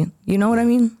at me. You know what I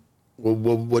mean? Well,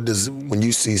 what does, when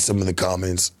you see some of the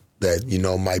comments that, you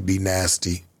know, might be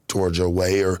nasty towards your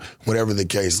way or whatever the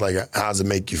case, like how does it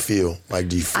make you feel? Like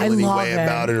do you feel any way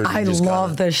about it? Or I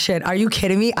love this shit. Are you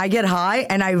kidding me? I get high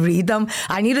and I read them.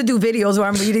 I need to do videos where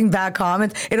I'm reading back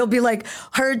comments. It'll be like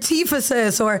her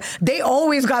epiphysis, or they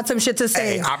always got some shit to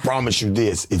say. Hey, I promise you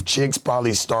this, if chicks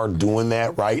probably start doing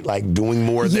that, right? Like doing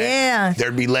more of that,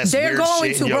 there'd be less weird shit. They're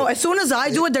going to, bro. As soon as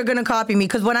I do it, they're gonna copy me.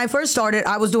 Because when I first started,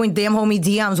 I was doing DamnHomie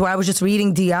DMs where I was just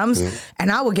reading DMs and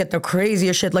I would get the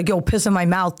craziest shit, like, yo, piss in my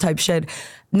mouth type shit.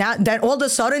 Now that all of a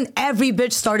sudden, every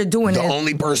bitch started doing it. The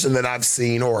only person that I've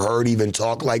seen or heard even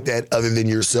talk like that, other than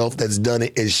yourself, that's done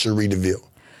it is Cherie DeVille.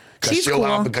 She's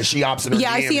cool. Because she ops in her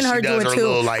Yeah, I DMs, seen her do it too.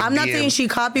 little, like, I'm not DM. saying she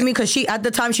copied me because at the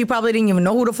time she probably didn't even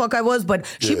know who the fuck I was, but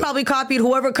she probably copied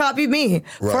whoever copied me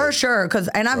for sure.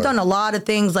 And I've done a lot of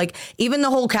things, like even the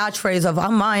whole catchphrase of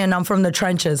 "I'm Mayan, I'm from the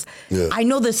trenches." Yeah. I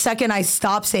know the second I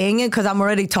stop saying it because I'm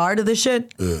already tired of this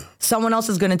shit. Yeah. Someone else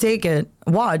is gonna take it.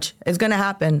 Watch, it's gonna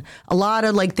happen. A lot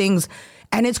of like things,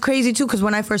 and it's crazy too because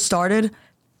when I first started,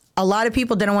 a lot of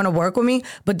people didn't want to work with me,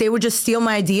 but they would just steal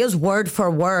my ideas word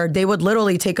for word. They would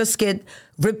literally take a skit,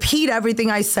 repeat everything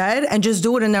I said, and just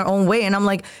do it in their own way. And I'm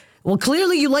like, well,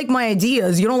 clearly you like my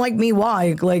ideas. You don't like me.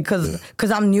 Why? Like,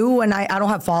 because I'm new and I don't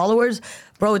have followers.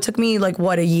 Bro, it took me like,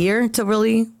 what, a year to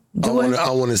really do it?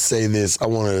 I want to say this. I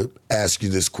want to ask you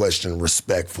this question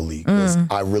respectfully because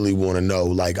I really want to know.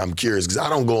 Like, I'm curious because I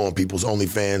don't go on people's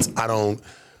OnlyFans.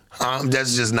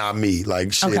 That's just not me.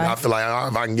 Like, shit, I feel like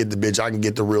if I can get the bitch, I can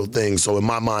get the real thing. So in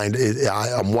my mind,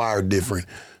 I'm wired different.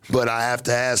 But I have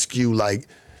to ask you, like,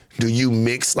 do you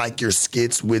mix like your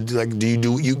skits with, like,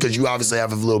 because you obviously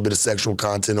have a little bit of sexual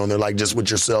content on there, like just with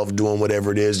yourself doing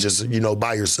whatever it is, just,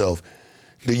 by yourself.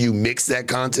 Do you mix that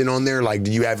content on there? Like,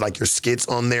 do you have like your skits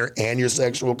on there and your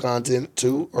sexual content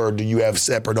too? Or do you have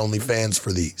separate OnlyFans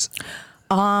for these?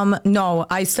 No,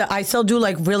 I still do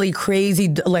like really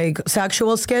crazy like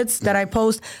sexual skits that I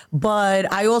post,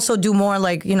 but I also do more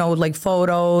like, like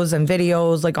photos and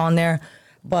videos like on there,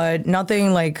 but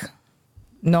nothing like,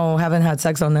 no, haven't had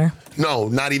sex on there. No,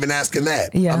 not even asking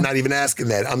that. Yeah. I'm not even asking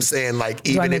that. I'm saying like,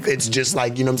 even if it's just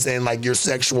like, what I'm saying, like your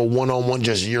sexual one-on-one,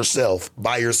 just yourself,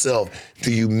 by yourself,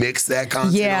 do you mix that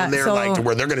content on there like to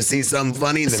where they're going to see something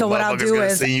funny and then motherfuckers going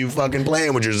to see you fucking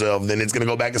playing with yourself. Then it's going to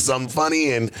go back to something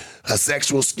funny and a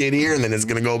sexual skit here, and then it's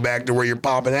going to go back to where you're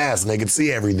popping ass and they can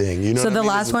see everything. So the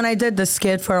last one I did, the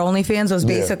skit for OnlyFans, was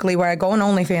basically where I go on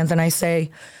OnlyFans and I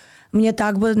say, мне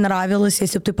так бы нравилось,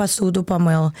 если бы ты посуду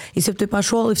помыл, если бы ты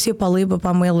пошел и все полы бы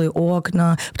помыл, и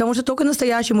окна. Потому что только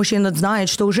настоящий мужчина знает,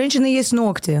 что у женщины есть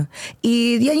ногти.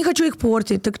 И я не хочу их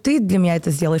портить, так ты для меня это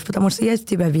сделаешь, потому что я в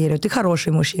тебя верю. Ты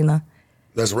хороший мужчина.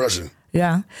 That's Russian.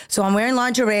 Yeah. So I'm wearing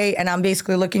lingerie and I'm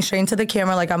basically looking straight into the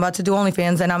camera like I'm about to do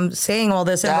OnlyFans and I'm saying all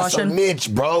this in Russian. That's a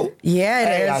Mitch, bro. Yeah,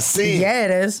 it is. I see. Yeah,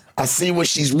 it is. I see what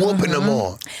she's whooping them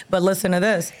on. But listen to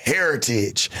this.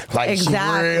 Heritage. Like, she's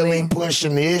really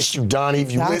pushing the issue, Donnie.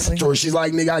 If you listen to her, she's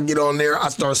like, nigga, I get on there, I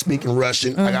start speaking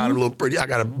Russian. I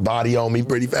got a body on me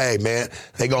pretty fast. Hey, man,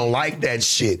 they gonna like that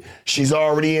shit. She's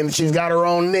already she's got her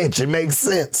own niche. It makes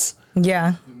sense.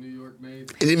 Yeah.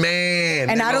 Man.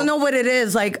 And I don't know what it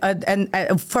is. Like,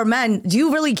 for men, do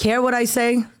you really care what I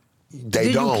say?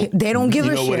 They don't. They don't give a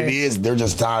shit. You know what it is? They're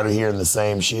just tired of hearing the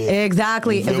same shit.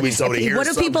 Exactly. What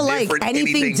do people like?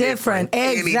 Anything different.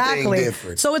 Exactly. Anything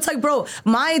different. So it's like, bro,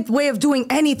 my way of doing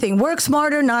anything, work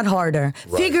smarter, not harder.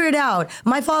 Right. Figure it out.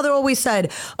 My father always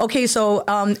said, okay, so,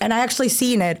 and I actually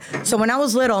seen it. So when I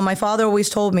was little, my father always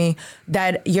told me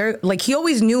that he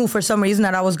always knew for some reason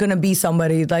that I was going to be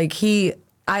somebody. Like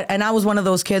I was one of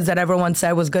those kids that everyone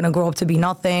said was going to grow up to be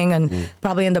nothing and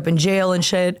probably end up in jail and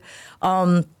shit.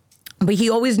 But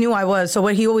he always knew I was. So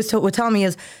what he always would tell me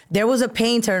is there was a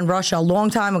painter in Russia a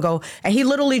long time ago, and he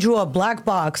literally drew a black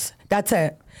box. That's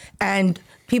it. And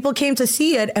people came to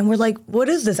see it, and we're like, what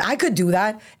is this? I could do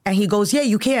that. And he goes, yeah,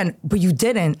 you can, but you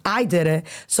didn't. I did it.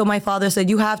 So my father said,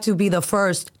 you have to be the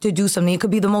first to do something. It could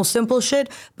be the most simple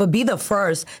shit, but be the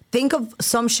first. Think of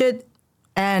some shit,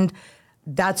 and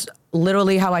that's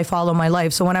literally how I follow my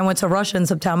life. So when I went to Russia in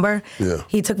September,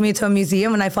 he took me to a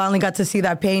museum and I finally got to see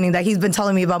that painting that he's been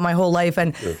telling me about my whole life.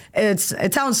 And it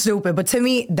sounds stupid, but to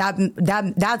me,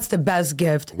 that's the best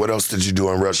gift. What else did you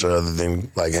do in Russia other than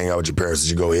like hang out with your parents?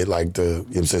 Did you go hit like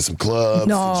some clubs?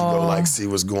 No. Did you go like see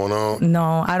what's going on?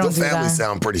 No, I don't do that. Your family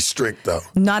sound pretty strict though.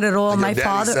 Not at all. Like my your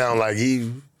father sound like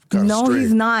he No, strict.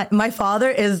 he's not. My father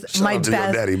is my best. Shout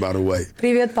out to your daddy, by the way.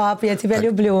 Привет, пап, я тебя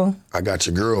люблю. I got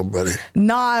your girl, buddy.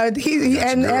 Nah, What you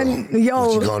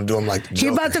gonna do him like the he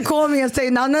about to call me and say,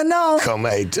 no. Come,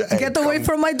 get away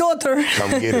from my daughter.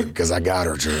 Come get her, because I got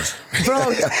her, Jules.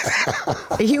 Bro,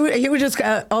 he would just,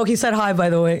 he said hi, by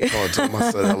the way. Oh, tell him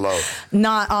I said hello.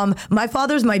 Nah, my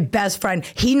father's my best friend.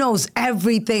 He knows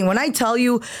everything. When I tell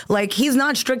you, like, he's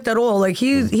not strict at all. Like,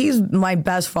 he's my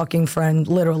best fucking friend,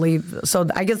 literally. So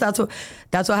I guess that's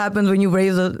what happens when you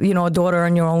raise a daughter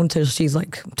on your own till she's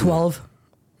like 12.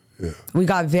 Yeah.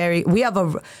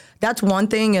 That's one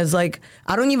thing is like,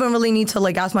 I don't even really need to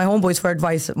like ask my homeboys for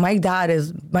advice. My dad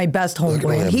is my best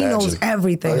homeboy. He knows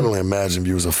everything. I can only imagine if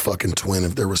you was a fucking twin.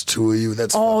 If there was two of you,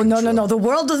 that's no. The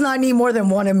world does not need more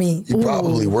than one of me. You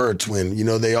probably were a twin.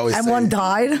 They always say. And one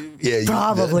died? Yeah.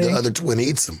 Probably. The other twin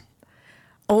eats them.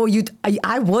 Oh,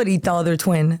 I would eat the other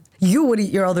twin. You would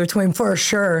eat your other twin for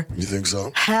sure. You think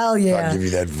so? Hell yeah. I give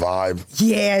you that vibe.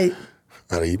 Yeah.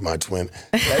 I'd eat my twin.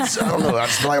 I don't know. I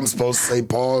just feel like I'm supposed to say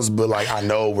pause, but like I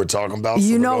know we're talking about.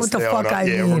 You know what the fuck I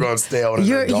mean. Yeah, we're gonna stay on.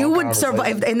 You would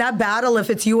survive in that battle if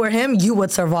it's you or him. You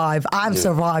would survive. I'm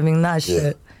surviving that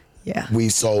shit. Yeah. We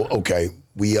did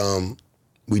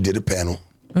a panel.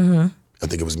 Mm-hmm. I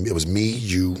think it was me,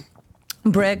 you,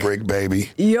 Brick baby,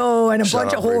 and a Shout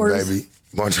bunch out of whores. Brick, baby.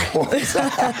 Bunch of whores.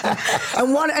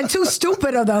 and two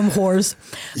stupid of them whores.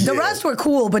 The rest were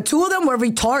cool, but two of them were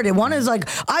retarded. One is like,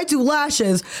 I do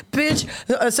lashes. Bitch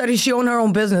said she owned her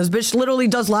own business. Bitch literally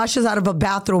does lashes out of a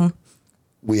bathroom.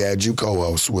 We had you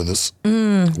co-host with us.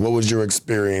 What was your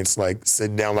experience like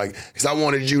sitting down? Like, because I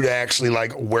wanted you to actually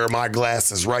like wear my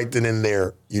glasses right then and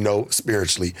there,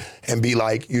 spiritually, and be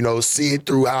like, see it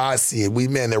through how I see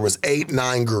it. There was 8,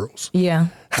 9 girls. Yeah.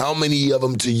 How many of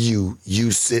them to you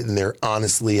sitting there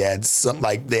honestly had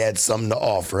they had something to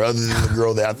offer, other than the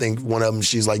girl that I think one of them,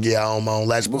 she's like, yeah, I own my own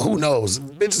lash, but who knows?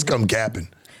 Bitches come capping.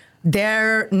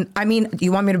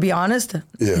 You want me to be honest?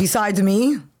 Yeah. Besides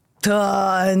me?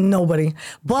 Nobody.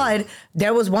 But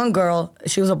there was one girl,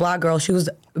 she was a black girl, she was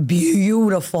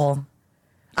beautiful.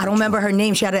 I don't remember her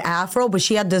name. She had an afro, but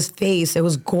she had this face. It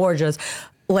was gorgeous.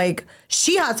 Like,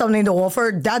 she had something to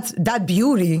offer. That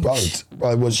beauty.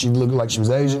 Probably was she looking like she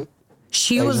was Asian?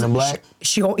 She was and black?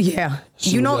 She was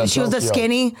she was the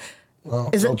skinny. Well,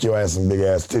 Tokyo had some big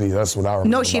ass titties. That's what I remember.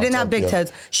 No, she didn't have big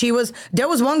tits. There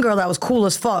was one girl that was cool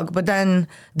as fuck, but then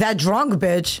that drunk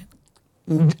bitch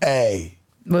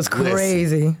was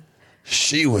crazy. Listen,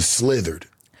 she was slithered.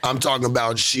 I'm talking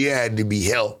about she had to be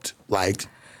helped, like,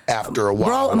 after a while.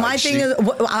 Bro, like my thing is,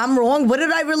 I'm wrong. What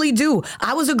did I really do?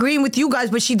 I was agreeing with you guys,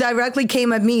 but she directly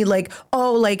came at me like,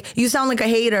 oh, like, you sound like a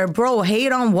hater. Bro,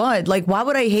 hate on what? Like, why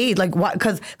would I hate? Like, what?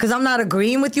 Because I'm not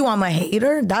agreeing with you, I'm a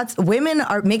hater? Women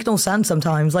make no sense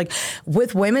sometimes. Like,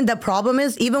 with women, the problem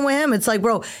is, even with him, it's like,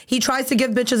 bro, he tries to give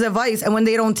bitches advice, and when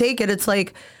they don't take it, it's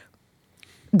like,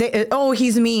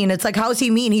 he's mean. It's like, how's he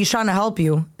mean? He's trying to help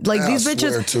you. Like, these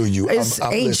bitches I swear to you,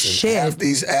 ain't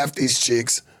shit. Half these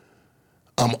chicks,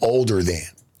 I'm older than.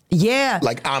 Yeah.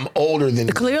 Like, I'm older than.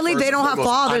 Clearly, they don't have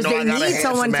fathers. They need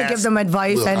someone to give them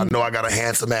advice. Look, I know I got a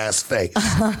handsome ass face,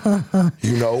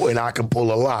 and I can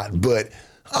pull a lot, but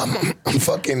I'm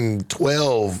fucking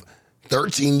 12,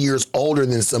 13 years older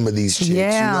than some of these chicks.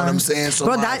 Yeah. You know what I'm saying? So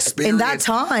bro, in that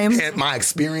time. And my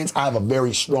experience, I have a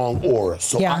very strong aura.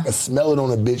 So I can smell it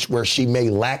on a bitch where she may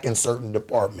lack in certain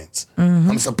departments.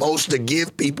 Mm-hmm. I'm supposed to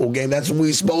give people game. That's what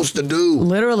we're supposed to do.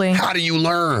 Literally. How do you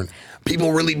learn?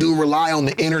 People really do rely on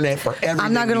the internet for everything.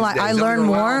 I'm not gonna lie. I learn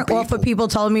more off of people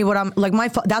telling me what I'm like.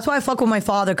 That's why I fuck with my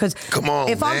father. Because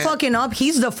if I'm fucking up,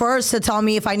 he's the first to tell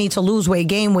me if I need to lose weight,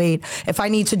 gain weight, if I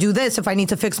need to do this, if I need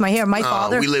to fix my hair. My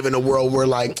father. We live in a world where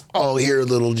here,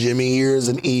 little Jimmy, here's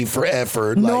an E for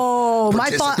effort. No,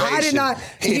 my father. I did not.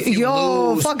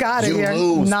 Fuck out of here.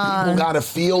 Lose. Nah. People gotta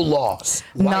feel loss.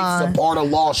 Life's a part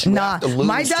of loss. You have to lose.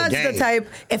 My dad's the type.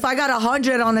 If I got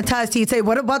 100 on the test, he'd say,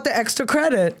 "What about the extra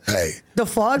credit?" Hey. The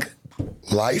fuck?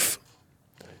 Life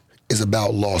is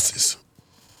about losses.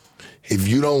 If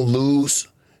you don't lose,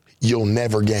 you'll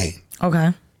never gain.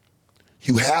 Okay.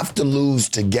 You have to lose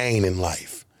to gain in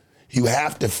life. You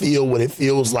have to feel what it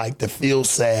feels like to feel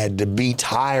sad, to be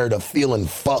tired of feeling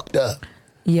fucked up.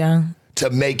 Yeah. To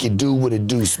make it do what it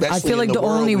do, especially I feel like in the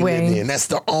only way. And that's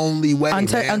the only way,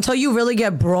 until you really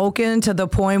get broken to the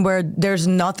point where there's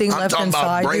nothing left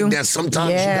inside you.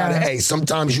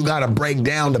 Sometimes you gotta break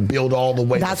down to build all the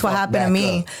way. That's what happened to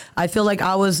me. I feel like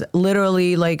I was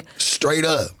literally like straight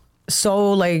up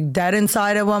so like dead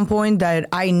inside at one point that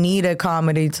I needed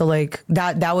comedy to like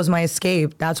that was my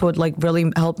escape. That's what like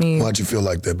really helped me. Why'd you feel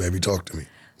like that, baby? Talk to me.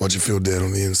 Why'd you feel dead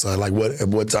on the inside? Like at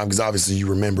what time? Because obviously you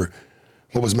remember.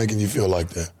 What was making you feel like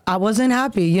that? I wasn't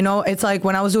happy. It's like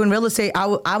when I was doing real estate,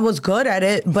 I was good at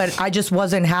it, but I just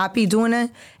wasn't happy doing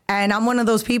it. And I'm one of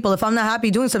those people, if I'm not happy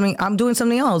doing something, I'm doing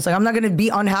something else. Like, I'm not going to be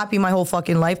unhappy my whole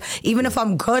fucking life. Even if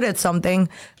I'm good at something,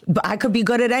 but I could be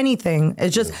good at anything.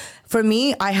 It's just, for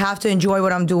me, I have to enjoy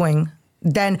what I'm doing.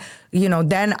 Then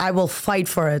I will fight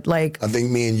for it. Like, I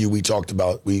think me and you, we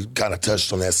kind of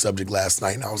touched on that subject last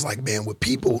night. And I was like, man, with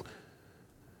people,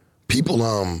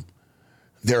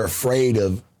 they're afraid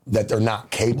of that they're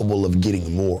not capable of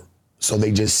getting more. So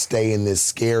they just stay in this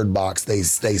scared box. They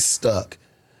stay stuck.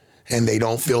 And they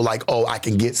don't feel like, I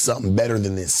can get something better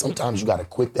than this. Sometimes you got to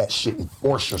quit that shit and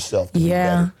force yourself to be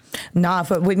better. Nah,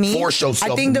 but with me, force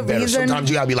yourself I think to be better. Sometimes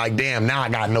you got to be like, damn, now I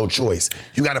got no choice.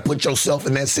 You got to put yourself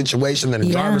in that situation in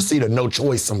the driver's seat of no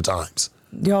choice sometimes.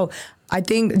 I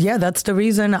think, that's the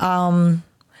reason.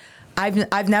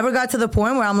 I've never got to the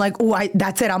point where I'm like, oh,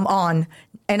 that's it, I'm on.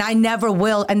 And I never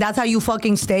will. And that's how you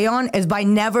fucking stay on, is by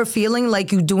never feeling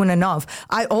like you're doing enough.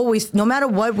 I always, no matter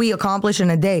what we accomplish in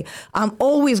a day, I'm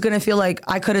always going to feel like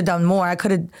I could have done more. I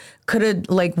could have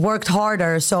like worked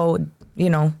harder. So, you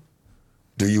know.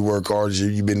 Do you work hard?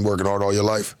 You been working hard all your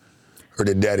life? Or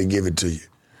did daddy give it to you?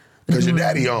 Because your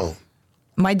daddy owned.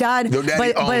 My dad, Your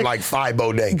daddy owned like 5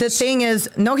 bodegas. The thing is,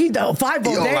 no, he don't. 5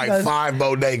 bodegas. He owned like 5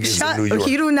 bodegas in New York.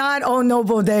 He do not own no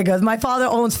bodegas. My father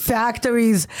owns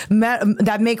factories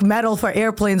that make metal for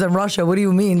airplanes in Russia. What do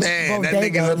you mean? Man, bodegas? that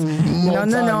nigga's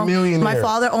a multi-millionaire. My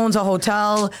father owns a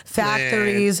hotel,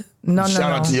 factories. Man. No.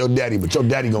 Shout out to your daddy, but your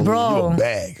daddy gonna give you a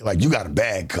bag. Like, you got a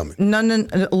bag coming. No,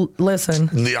 listen.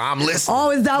 I'm listening. Oh,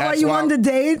 is that why you wanted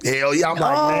to date? Hell yeah, I'm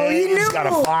like, man, you just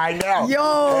gotta find out.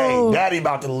 Yo. Hey, daddy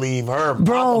about to leave her.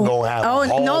 Bro. Gonna have a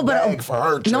whole bag for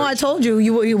her church. No, I told you,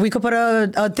 we could put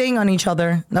a thing on each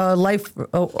other. Life.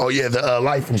 Oh yeah, the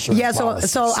life insurance. Yeah,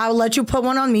 so I'll let you put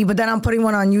one on me, but then I'm putting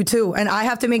one on you too. And I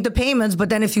have to make the payments, but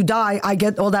then if you die, I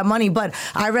get all that money. But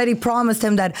I already promised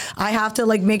him that I have to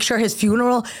like make sure his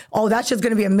funeral, that's just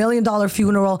gonna be $1 million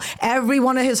funeral. Every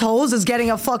one of his hoes is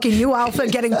getting a fucking new outfit,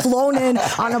 getting flown in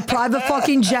on a private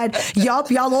fucking jet.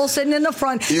 Yup, y'all all sitting in the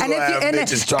front. You and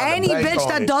if any bitch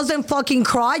that doesn't fucking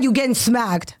cry, you getting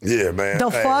smacked. Yeah, man.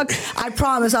 The fuck? I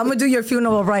promise, I'm gonna do your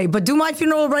funeral right, but do my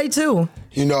funeral right too.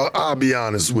 You know, I'll be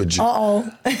honest with you.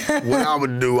 What I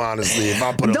would do, honestly, if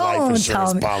I put a life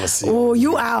insurance policy. Oh,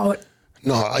 you out.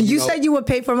 No, you said you would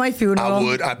pay for my funeral. I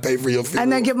would. I'd pay for your funeral.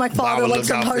 And then give my father like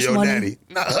some hush money. Daddy.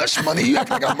 Not hush money. You act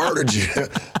like I murdered you.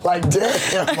 Like,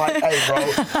 damn. Like, hey, bro,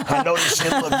 I know this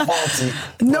shit look faulty.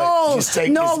 No,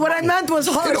 what money. I meant was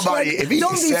hush. Like, if he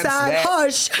don't be sad.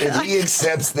 Hush. If he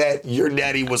accepts that your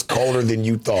daddy was colder than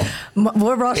you thought.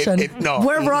 We're Russian.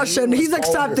 We're Russian. He's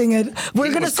accepting it. We're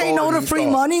going to say no to free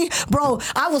money? Bro,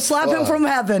 I will slap him from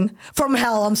heaven. From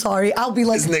hell, I'm sorry. I'll be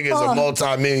like, this nigga is a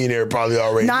multi-millionaire probably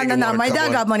already. Nah. My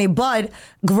dad got money, but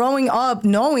growing up,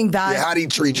 knowing that. Yeah, how did he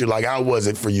treat you? Like, how was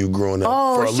it for you growing up?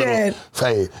 Oh, shit.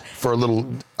 For a little,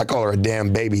 I call her a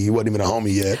damn baby. He wasn't even a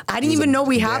homie yet. I didn't even know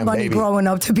we had money growing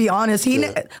up, to be honest.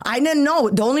 I didn't know.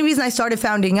 The only reason I started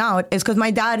finding out is because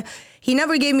my dad, he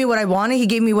never gave me what I wanted. He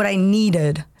gave me what I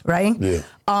needed, right? Yeah.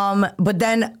 But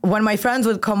then when my friends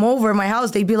would come over my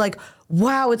house, they'd be like,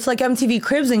 wow, it's like MTV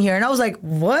Cribs in here. And I was like,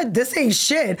 what? This ain't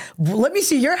shit. Let me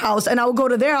see your house. And I would go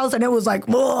to their house and it was like,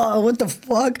 whoa, what the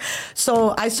fuck?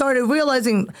 So I started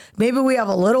realizing maybe we have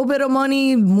a little bit of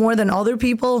money more than other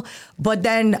people. But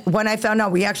then when I found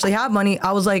out we actually have money,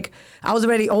 I was like, I was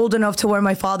already old enough to where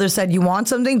my father said, you want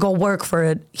something? Go work for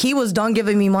it. He was done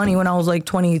giving me money when I was like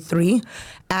 23.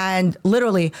 And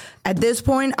literally at this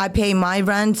point, I pay my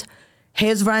rent,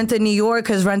 his rent in New York,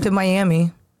 his rent in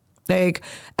Miami.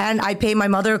 And I pay my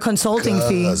mother a consulting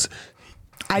fee.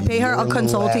 I pay her a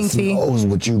consulting fee. Knows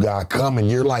what you got coming.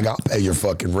 You're like, I'll pay your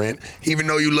fucking rent, even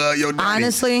though you love your daddy.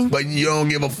 Honestly, but you don't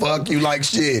give a fuck. You like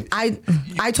shit.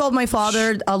 I told my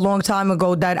father a long time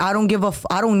ago that I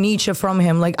don't need shit from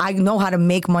him. Like, I know how to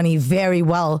make money very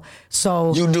well.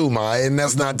 So you do, Maya, and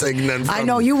that's not taking nothing from I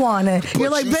know you want it. But you're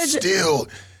like, bitch. Still,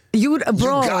 you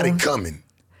got it coming.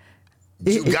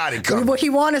 You got it coming. What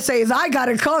he want to say is, I got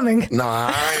it coming.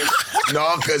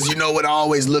 No, because you know what? I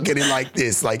always look at it like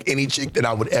this. Like, any chick that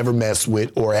I would ever mess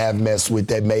with or have messed with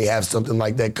that may have something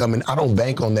like that coming, I don't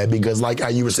bank on that because, like how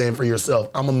you were saying for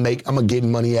yourself, I'm a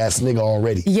getting money ass nigga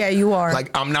already. Yeah, you are. Like,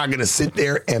 I'm not gonna sit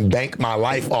there and bank my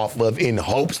life off of in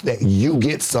hopes that you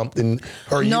get something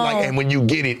or you like, and when you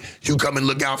get it, you come and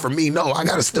look out for me. No, I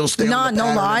gotta still stay on the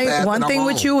path. No lie. One thing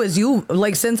with you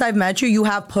is since I've met you, you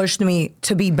have pushed me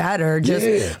to be better.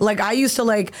 Like, I used to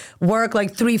like work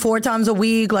like 3-4 times a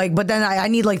week, like, but then I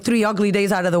need like 3 ugly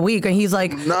days out of the week, and he's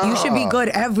like, you should be good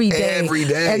every day. Every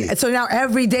day. And so now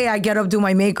every day I get up, do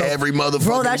my makeup. Every motherfucking day.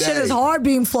 Bro, that shit is hard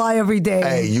being fly every day.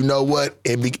 Hey, you know what?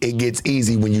 It gets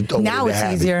easy when you throw it into habit. Now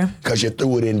it's easier. Because you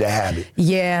threw it into habit.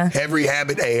 Yeah. Every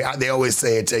habit, they always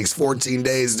say it takes 14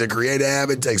 days to create a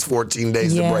habit, it takes 14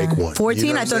 days to break one. 14?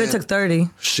 You know I thought it took 30.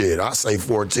 Shit, I say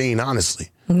 14, honestly.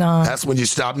 No. That's when you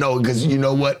stop. No, because you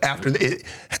know what? After it,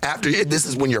 this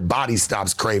is when your body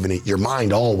stops craving it. Your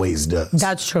mind always does.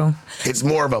 That's true. It's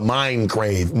more of a mind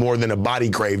crave more than a body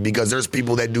crave because there's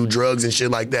people that do drugs and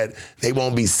shit like that. They're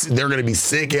going to be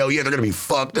sick. Hell yeah. They're going to be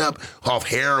fucked up off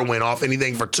heroin, off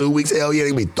anything for 2 weeks. Hell yeah.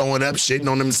 They're going to be throwing up,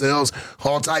 shitting on themselves,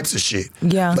 all types of shit.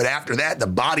 Yeah. But after that, the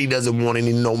body doesn't want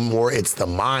any no more. It's the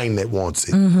mind that wants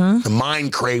it. Mm-hmm. The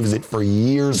mind craves it for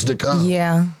years to come.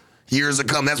 Yeah. Years to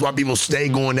come. That's why people stay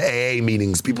going to AA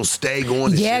meetings. People stay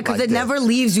going to Yeah, shit because like it that. never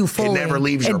leaves you fully. It never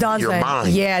leaves your mind.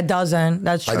 Yeah, it doesn't.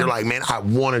 That's true. Like, they're like, man, I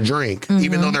want to drink.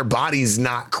 Even though their body's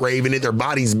not craving it, their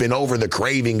body's been over the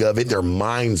craving of it, their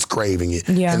mind's craving it.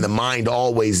 Yeah. And the mind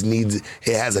always it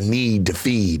has a need to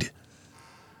feed.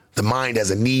 The mind has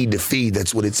a need to feed.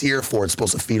 That's what it's here for. It's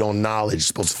supposed to feed on knowledge. It's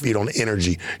supposed to feed on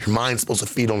energy. Your mind's supposed to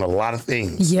feed on a lot of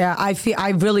things. Yeah, I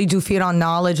really do feed on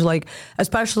knowledge, like,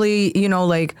 especially,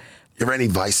 like. You ever had any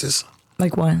vices?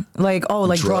 Like what? Like,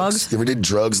 like drugs? You ever did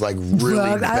drugs, like really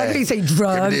drugs. bad? I don't think you say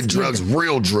drugs. You ever did drugs,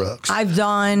 real drugs? I've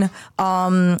done,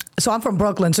 so I'm from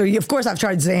Brooklyn, so of course I've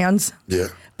tried Xans. Yeah.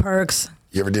 Perks.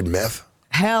 You ever did meth?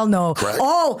 Hell no. Crack?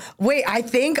 Oh, wait, I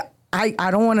think,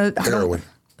 I don't want to. Heroin.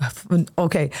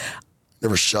 Okay.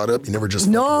 Never shut up? You never just...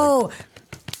 No.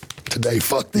 Today,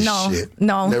 fuck this shit.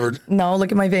 No. Never... No,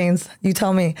 look at my veins. You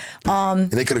tell me.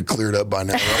 And they could have cleared up by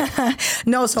now, right?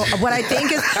 No, so what I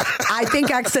think is, I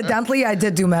think accidentally I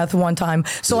did do meth one time.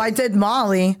 So I did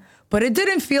Molly, but it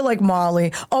didn't feel like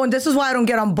Molly. Oh, and this is why I don't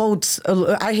get on boats.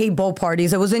 I hate boat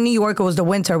parties. It was in New York. It was the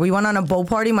winter. We went on a boat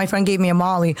party. My friend gave me a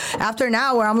Molly. After an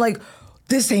hour, I'm like,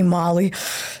 this ain't Molly.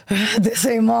 This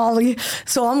ain't Molly.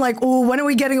 So I'm like, ooh, when are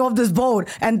we getting off this boat?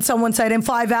 And someone said, in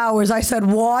 5 hours. I said,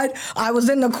 what? I was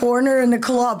in the corner in the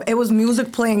club. It was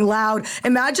music playing loud.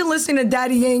 Imagine listening to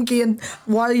Daddy Yankee and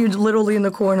why are you literally in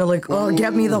the corner like, oh,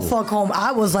 get me the fuck home.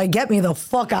 I was like, get me the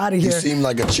fuck out of here. You seem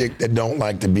like a chick that don't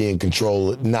like to be in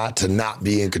control, not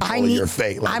be in control of your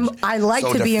fate. Like, I like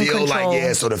to be in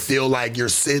control. So to feel like you're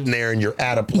sitting there and you're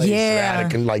out of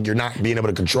place, like you're not being able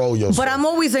to control yourself. But I'm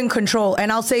always in control.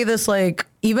 And I'll say this, like,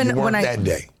 even you when that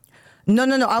day. No.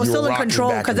 I was still in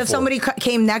control because if somebody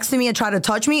came next to me and tried to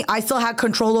touch me, I still had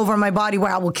control over my body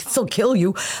where I will still kill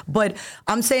you. But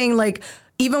I'm saying, like,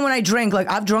 even when I drink, like,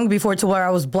 I've drunk before to where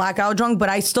I was blackout drunk, but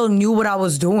I still knew what I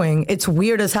was doing. It's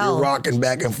weird as hell. You're rocking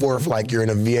back and forth like you're in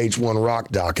a VH1 rock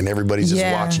doc and everybody's just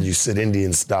watching you sit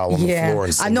Indian style on the floor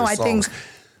and sing your songs.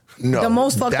 No, the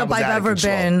most fucked up I've ever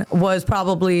been was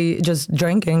probably just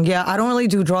drinking. Yeah, I don't really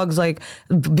do drugs, like,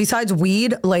 besides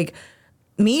weed, like,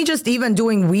 me just even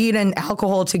doing weed and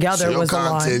alcohol together was a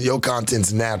lot. Your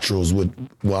content's natural is what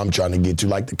I'm trying to get to.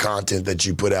 Like, the content that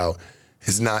you put out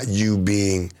is not you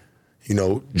being,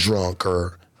 drunk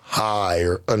or high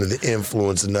or under the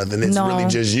influence or nothing. It's really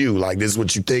just you. Like, this is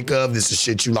what you think of. This is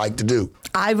shit you like to do.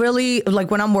 I really, like,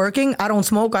 when I'm working, I don't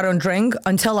smoke, I don't drink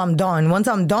until I'm done. Once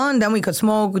I'm done, then we could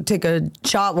smoke, take a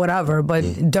shot, whatever.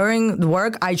 But during the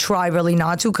work, I try really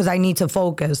not to because I need to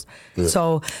focus. Yeah.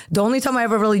 So the only time I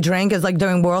ever really drank is, like,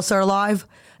 during World Star Live,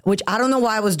 which I don't know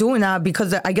why I was doing that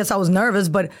because I guess I was nervous,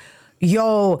 but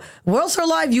yo, World Star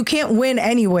Live, you can't win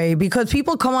anyway because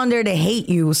people come on there to hate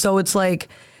you. So it's like,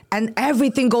 and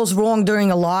everything goes wrong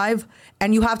during a live,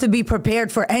 and you have to be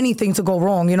prepared for anything to go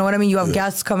wrong. You know what I mean? You have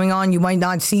guests coming on, you might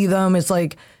not see them. It's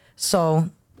like, so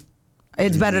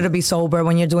it's better to be sober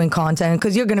when you're doing content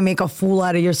because you're going to make a fool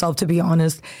out of yourself, to be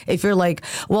honest. If you're like,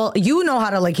 well, you know how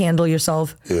to, like, handle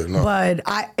yourself. Yeah, no. But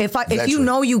if you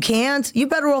know you can't, you're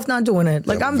better off not doing it.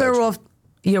 Like, I'm better off.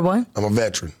 You're what? I'm a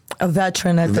veteran. A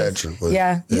veteran at this.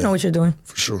 Yeah, you know what you're doing.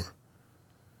 For sure.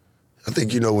 I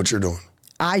think you know what you're doing.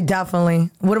 I definitely.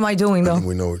 What am I doing, though? I think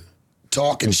we know it.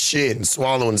 Talking shit and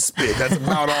swallowing spit. That's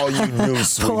about all you do,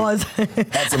 sweetie. Pause.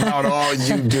 That's about all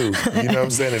you do. You know what I'm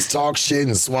saying? It's talk shit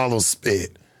and swallow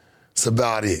spit. It's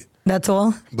about it. That's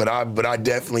all? But I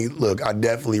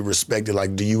definitely respect it.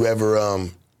 Like, do you ever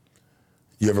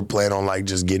plan on, like,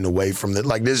 just getting away from the,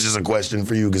 like, this is just a question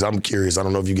for you because I'm curious. I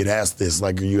don't know if you get asked this.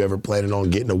 Like, are you ever planning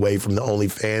on getting away from the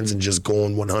OnlyFans and just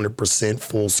going 100%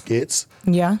 full skits?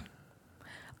 Yeah.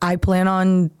 I plan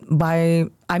on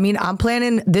I'm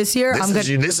planning this year.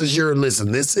 This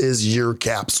is your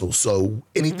capsule. So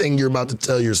anything you're about to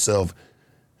tell yourself,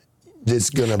 it's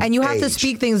gonna. And you have to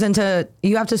speak things into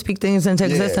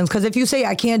existence. Because if you say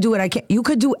I can't do it, you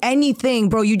could do anything,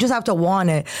 bro. You just have to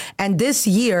want it. And this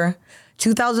year,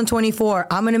 2024,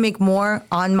 I'm gonna make more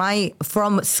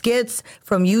from skits,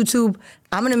 from YouTube.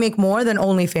 I'm going to make more than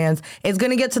OnlyFans. It's going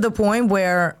to get to the point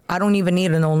where I don't even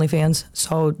need an OnlyFans.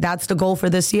 So that's the goal for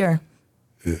this year.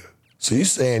 Yeah. So you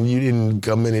saying you didn't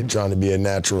come in it trying to be a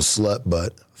natural slut,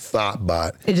 but thought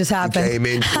bot. It just happened. You came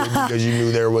into it because you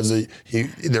knew there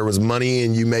was money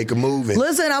and you make a move.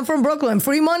 Listen, I'm from Brooklyn.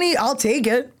 Free money, I'll take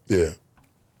it. Yeah.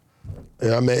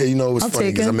 Yeah, I mean, it was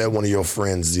funny because I met one of your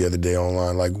friends the other day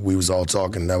online. Like, we was all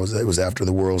talking. It was after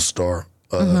the World Star.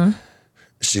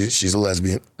 She's a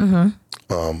lesbian.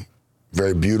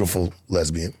 Very beautiful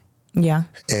lesbian. Yeah.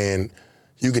 And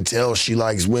you could tell she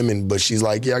likes women, but she's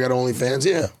like, yeah, I got OnlyFans.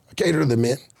 Yeah, I cater to the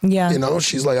men. Yeah.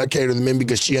 She's like, I cater to the men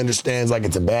because she understands, like,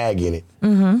 it's a bag in it.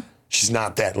 she's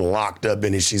not that locked up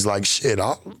in it. She's like, shit,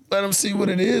 I'll let them see what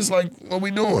it is. Like, what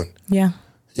we doing? Yeah.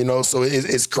 You know, so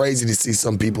it's crazy to see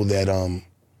some people that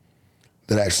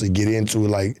actually get into it.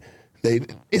 Like,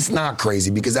 it's not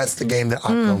crazy because that's the game that I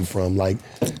come from. Like,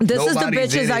 this is the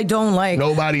bitches I don't like.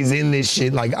 Nobody's in this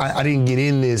shit. Like, I didn't get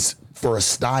in this for a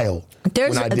style.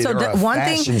 There's one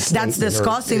thing that's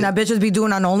disgusting that bitches be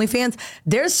doing on OnlyFans.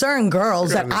 There's certain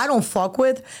girls that I don't fuck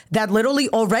with that literally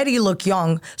already look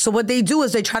young. So what they do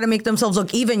is they try to make themselves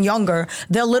look even younger.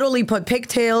 They'll literally put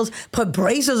pigtails, put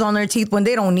braces on their teeth when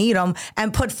they don't need them,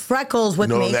 and put freckles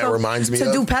with makeup that reminds me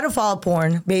to do pedophile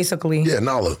porn, basically. Yeah,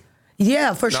 Nala.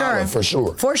 Yeah, for Nala, sure. for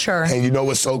sure. For sure. And you know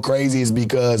what's so crazy is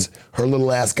because her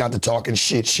little ass got to talking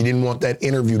shit. She didn't want that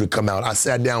interview to come out. I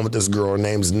sat down with this girl. Her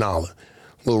name's Nala.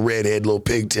 Little redhead, little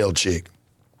pigtail chick.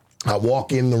 I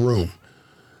walk in the room.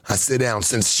 I sit down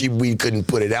since we couldn't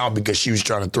put it out because she was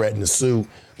trying to threaten to sue.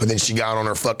 But then she got on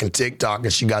her fucking TikTok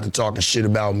and she got to talking shit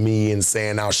about me and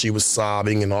saying how she was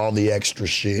sobbing and all the extra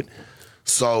shit.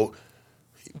 So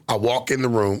I walk in the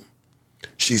room.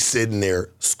 She's sitting there,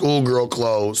 schoolgirl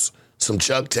clothes, some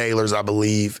Chuck Taylors, I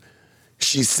believe.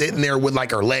 She's sitting there with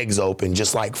like her legs open,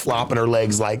 just like flopping her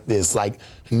legs like this, like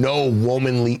no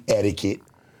womanly etiquette.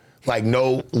 Like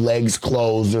no legs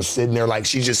closed or sitting there like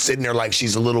she's just sitting there like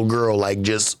she's a little girl, like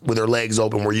just with her legs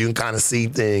open where you can kind of see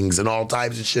things and all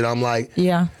types of shit. I'm like,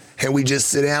 yeah. And we just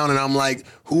sit down and I'm like,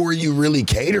 who are you really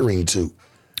catering to? You know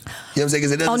what I'm saying?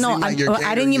 Because it doesn't seem like you're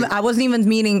catering. I wasn't even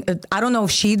meaning, I don't know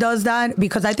if she does that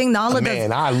because I think Nala does.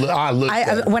 Man, I looked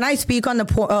at her. When I speak on the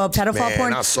pedophile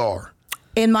porn. I saw her.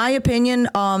 In my opinion,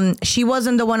 she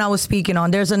wasn't the one I was speaking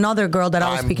on. There's another girl that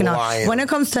I was speaking on. When it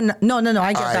comes to no,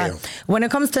 I get that. When it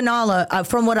comes to Nala,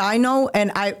 from what I know,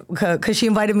 and because she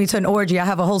invited me to an orgy, I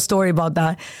have a whole story about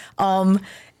that.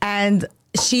 And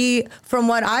she, from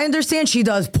what I understand, she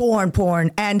does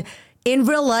porn, and in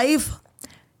real life,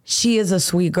 she is a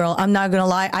sweet girl. I'm not gonna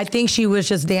lie. I think she was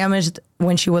just damaged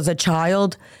when she was a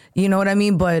child. You know what I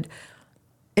mean? But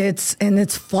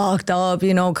it's fucked up,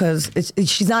 you know, because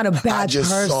she's not a bad person. I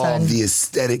just saw the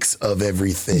aesthetics of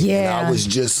everything. Yeah. And I was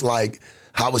just like,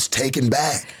 I was taken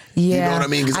back. Yeah. You know what I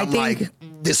mean? Because I'm like,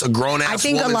 this a grown-ass woman. I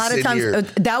think a lot of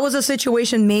times that was a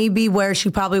situation maybe where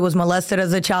she probably was molested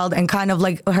as a child and kind of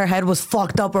like her head was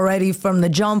fucked up already from the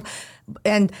jump.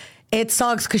 And it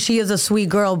sucks because she is a sweet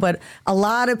girl, but a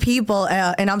lot of people,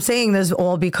 and I'm saying this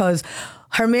all because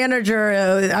her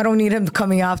manager, I don't need him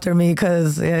coming after me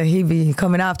because he be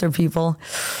coming after people.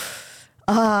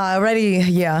 Already,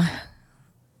 yeah.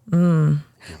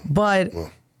 But,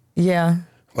 yeah.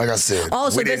 Like I said, so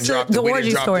we didn't drop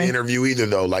the interview either,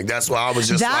 though. Like, that's why I was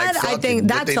just that, like, fuck I think it.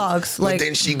 that sucks. But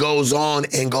then she goes on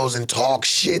and talks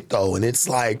shit, though. And it's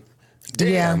like,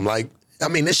 damn. Like, I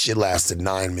mean, this shit lasted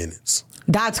 9 minutes.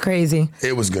 That's crazy.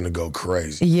 It was going to go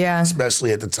crazy. Yeah.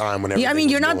 Especially at the time when everything I mean,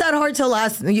 you're not going. that hard to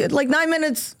last. Like 9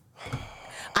 minutes.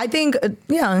 I think,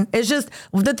 it's just,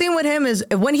 the thing with him is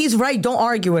when he's right, don't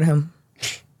argue with him.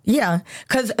 Yeah.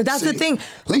 Because that's the thing.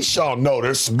 At least y'all know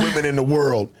there's some women in the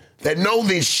world that know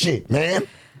this shit, man.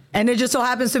 And it just so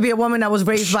happens to be a woman that was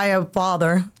raised by a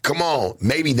father. Come on.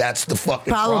 Maybe that's the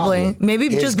fucking Probably. problem. Maybe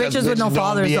just bitches with no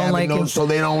fathers don't like you. So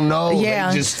they don't know. Yeah.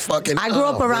 They just fucking I grew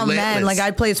up around men. Like,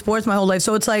 I played sports my whole life.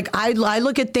 So it's like, I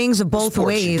look at things both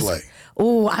ways.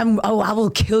 Ooh, I will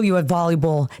kill you at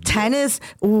volleyball. Tennis,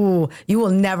 ooh, you will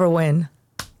never win.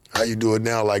 How you do it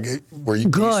now? Like, were you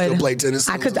good? You still play tennis?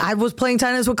 I was playing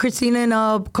tennis with Christina in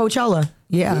Coachella.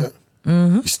 Yeah.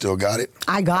 Mm-hmm. You still got it?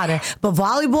 I got it. But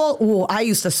volleyball, ooh, I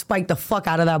used to spike the fuck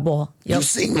out of that ball. Yep. You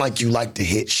seem like you like to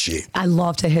hit shit. I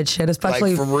love to hit shit,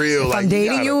 especially like for real. If like I'm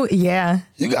dating you, yeah.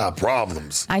 You got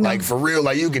problems. I know. Like for real,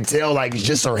 like you can tell, like it's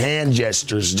just her hand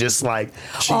gestures, just like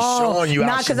she's showing you.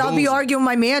 Not because I'll be arguing with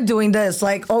my man doing this.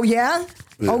 Like, oh yeah?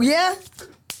 Oh yeah?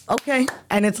 Okay.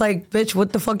 And it's like, bitch,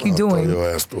 what the fuck you doing? Your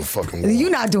ass to a fucking wall.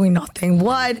 You're not doing nothing.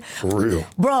 What? For real.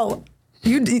 Bro,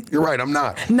 you're right, I'm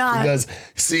not. Nah. Because,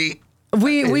 see,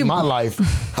 in my life,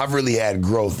 I've really had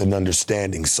growth and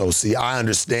understanding. So, see, I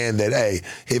understand that, hey,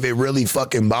 if it really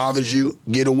fucking bothers you,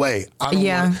 get away. I don't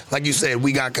want, like you said,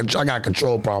 I got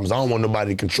control problems. I don't want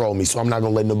nobody to control me, so I'm not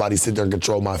going to let nobody sit there and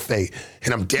control my fate.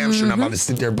 And I'm damn sure not about to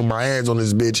sit there and put my hands on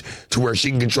this bitch to where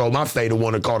she can control my fate and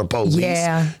want to call the police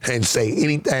and say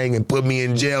anything and put me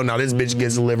in jail. Now, this bitch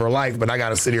gets to live her life, but I got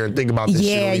to sit here and think about this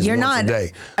shit at least once a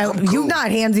day. You're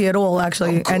not handsy at all,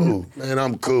 actually. I'm cool, man,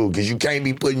 I'm cool, because you can't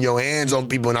be putting your hands on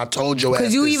people, and I told your ass.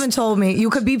 Because you even told me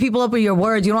you could beat people up with your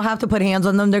words. You don't have to put hands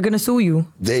on them. They're gonna sue you.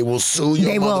 They will sue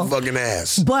your motherfucking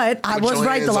ass. But I was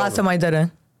right the last time I did it.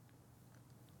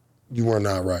 You were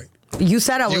not right. You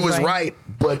said I was right. You was right,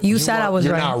 but you said I was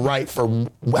right. You're not right for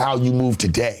how you move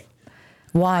today.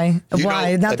 Why?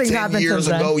 Why? Nothing happened 10 years since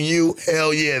then. ago,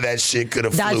 hell yeah, that shit could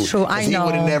have flew. That's true. I know. He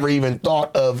would have never even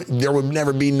thought of, there would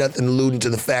never be nothing alluding to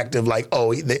the fact of like,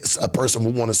 oh, a person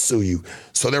would want to sue you.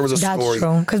 So there was a story. That's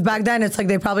true. Because back then, it's like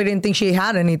they probably didn't think she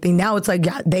had anything. Now it's like,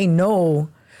 yeah, they know.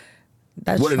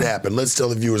 That's what true. had happened? Let's tell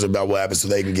the viewers about what happened so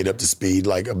they can get up to speed,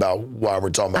 like about why we're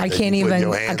talking about I that. can't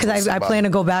even, because I plan to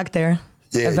go back there.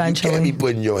 Yeah, eventually. You can't be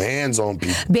putting your hands on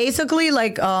people. Basically,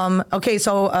 like, okay,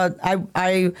 so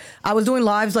I was doing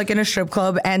lives like in a strip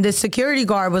club, and the security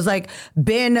guard was like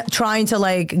been trying to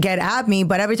like get at me,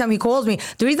 but every time he calls me,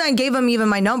 the reason I gave him even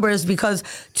my number is because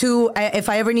if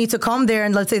I ever need to come there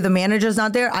and let's say the manager's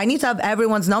not there, I need to have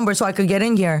everyone's number so I could get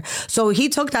in here. So he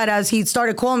took that as he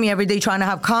started calling me every day trying to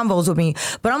have combos with me.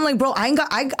 But I'm like, bro,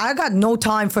 I got no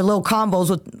time for little combos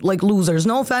with like losers.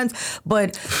 No offense,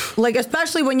 but like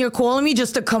especially when you're calling me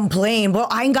just to complain. Well,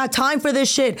 I ain't got time for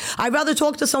this shit. I'd rather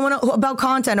talk to someone about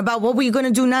content, about what we're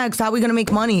gonna do next, how we gonna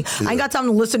make money. Yeah. I ain't got time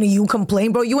to listen to you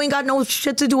complain, bro. You ain't got no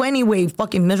shit to do anyway,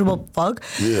 fucking miserable fuck.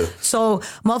 Yeah. So,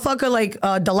 motherfucker, like,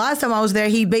 the last time I was there,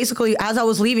 he basically, as I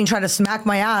was leaving, tried to smack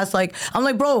my ass. Like, I'm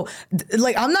like, bro,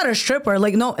 like, I'm not a stripper.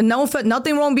 Like,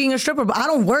 nothing wrong being a stripper, but I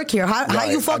don't work here. How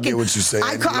you fucking... I get what you're saying.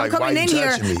 I'm coming in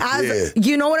here as...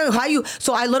 You know what I mean? How you...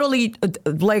 So, I literally,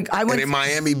 like, I went... And in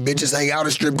Miami, bitches hang out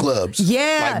at strip clubs.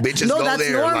 Yeah. Like, bitches go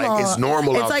there. Normal. Like, it's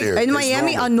normal out like, there. In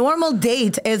Miami, a normal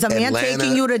date is a man Atlanta,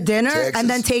 taking you to dinner Texas. And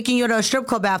then taking you to a strip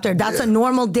club after. That's a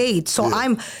normal date. So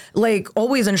I'm like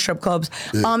always in strip clubs.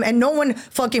 And no one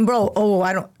fucking, bro,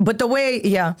 I don't, but the way,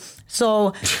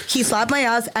 So he slapped my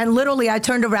ass and literally I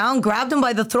turned around, grabbed him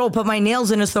by the throat, put my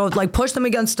nails in his throat, like pushed him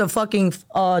against the fucking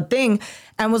thing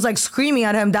and was like screaming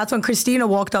at him. That's when Christina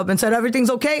walked up and said, everything's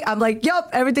okay? I'm like, yep,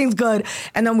 everything's good.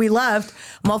 And then we left.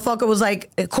 Motherfucker was like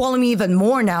calling me even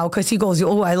more now because he goes,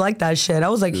 oh, I like that shit. I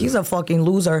was like, he's a fucking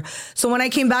loser. So when I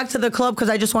came back to the club, because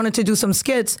I just wanted to do some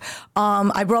skits,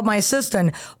 I brought my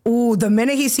assistant. Ooh, the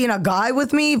minute he seen a guy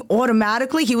with me,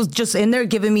 automatically, he was just in there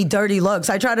giving me dirty looks.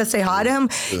 I tried to say hi to him.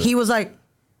 He was like,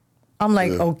 I'm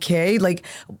like, okay, like,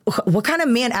 what kind of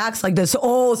man acts like this?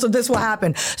 Oh, so this will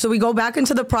happen. So we go back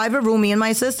into the private room, me and my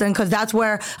assistant, because that's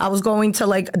where I was going to,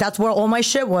 like, that's where all my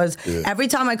shit was. Yeah. Every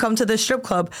time I come to this strip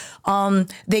club,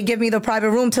 they give me the private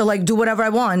room to, like, do whatever I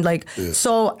want. Like,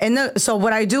 so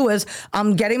what I do is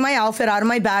I'm getting my outfit out of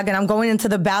my bag and I'm going into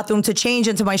the bathroom to change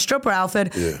into my stripper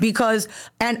outfit because,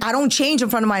 and I don't change in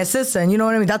front of my assistant. You know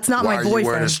what I mean? That's not my boyfriend.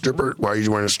 Why are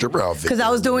you wearing a stripper outfit? Because I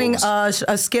was doing a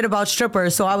skit about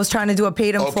strippers, so I was trying to do a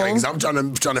paid in full. Okay, because I'm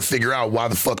trying to figure out why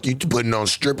the fuck you putting on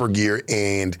stripper gear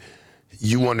and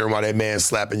you wondering why that man's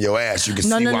slapping your ass. You can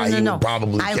see why he would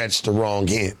probably catch the wrong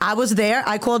hint. I was there.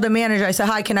 I called the manager. I said,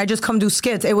 hi, can I just come do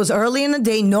skits? It was early in the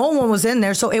day. No one was in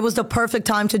there. So it was the perfect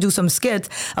time to do some skits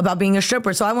about being a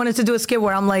stripper. So I wanted to do a skit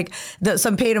where I'm like,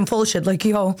 some paid in full shit. Like,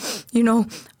 yo, you know,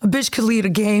 a bitch could lead a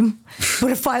game, but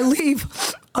if I leave...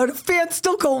 Are the fans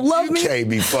still gonna love me? You can't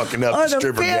be fucking up the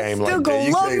stripper game like that. Still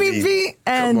gonna love me, B?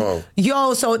 And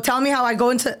yo, so tell me how I go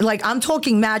into, like, I'm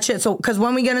talking mad shit. So, because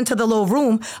when we get into the little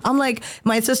room, I'm like,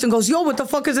 my assistant goes, yo, what the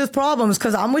fuck is this problem? It's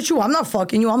because I'm with you. I'm not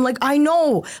fucking you. I'm like, I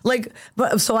know. Like,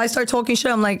 but so I start talking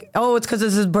shit. I'm like, oh, it's because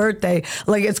it's his birthday.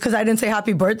 Like, it's because I didn't say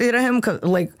happy birthday to him. Cause,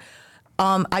 like,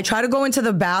 I try to go into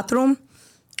the bathroom.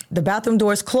 The bathroom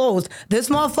door's closed. This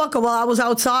motherfucker, while I was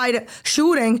outside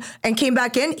shooting and came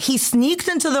back in, he sneaked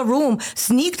into the room,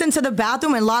 sneaked into the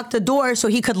bathroom and locked the door so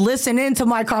he could listen into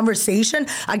my conversation.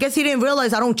 I guess he didn't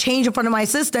realize I don't change in front of my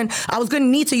assistant. I was going to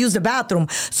need to use the bathroom.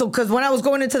 So, because when I was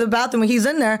going into the bathroom and he's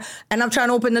in there and I'm trying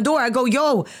to open the door, I go,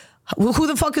 yo, who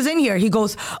the fuck is in here? He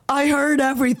goes, I heard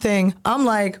everything. I'm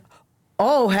like...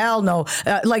 Oh, hell no.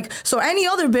 So any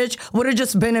other bitch would have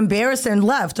just been embarrassed and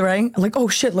left, right? Like, oh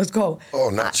shit, let's go. Oh,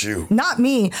 not you. Not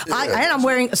me. Yeah,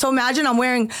 Imagine I'm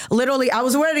wearing, literally, I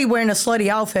was already wearing a slutty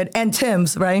outfit and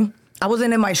Tim's, right? I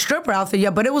wasn't in my stripper outfit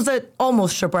yet, but it was an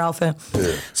almost stripper outfit.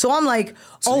 Yeah. So I'm like,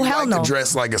 oh, hell no. You like to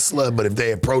dress like a slut, but if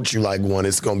they approach you like one,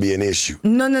 it's going to be an issue.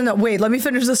 No. Wait, let me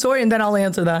finish the story and then I'll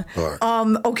answer that. All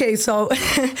right. Okay, so,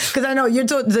 because I know you're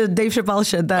doing the Dave Chappelle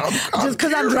shit. That just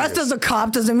because I'm dressed as a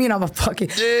cop doesn't mean I'm a fucking...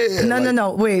 Yeah.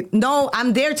 No. Wait. No,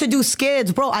 I'm there to do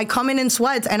skits, bro. I come in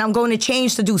sweats and I'm going to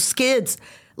change to do skits.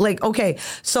 Like, okay,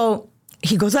 so...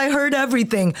 He goes, I heard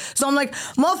everything. So I'm like,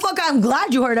 motherfucker, I'm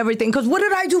glad you heard everything. Because what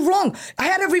did I do wrong? I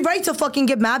had every right to fucking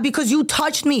get mad because you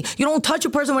touched me. You don't touch a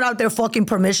person without their fucking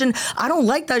permission. I don't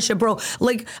like that shit, bro.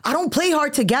 Like, I don't play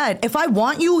hard to get. If I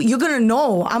want you, you're going to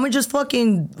know. I'm going to just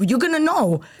fucking, you're going to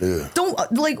know. Yeah. Don't,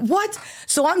 like, what?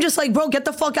 So I'm just like, bro, get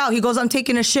the fuck out. He goes, I'm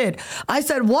taking a shit. I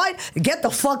said, what? Get the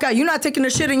fuck out. You're not taking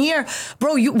a shit in here.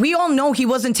 Bro, we all know he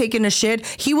wasn't taking a shit.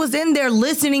 He was in there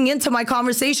listening into my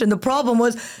conversation. The problem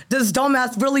was this dumb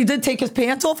dumbass really did take his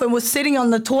pants off and was sitting on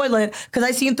the toilet because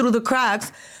I seen through the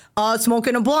cracks.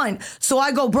 Smoking a blunt. So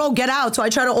I go, bro, get out. So I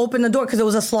try to open the door because it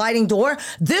was a sliding door.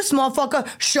 This motherfucker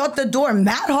shut the door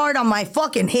mad hard on my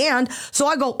fucking hand. So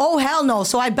I go, oh, hell no.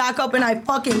 So I back up and I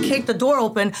fucking kick the door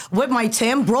open with my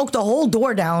Tim, broke the whole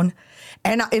door down.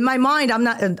 And in my mind, I'm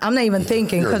not even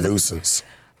thinking. You're a nuisance.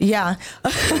 Yeah.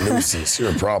 You're a nuisance. You're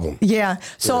a problem. Yeah.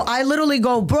 So Yeah. I literally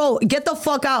go, bro, get the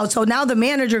fuck out. So now the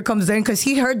manager comes in because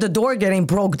he heard the door getting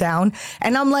broke down.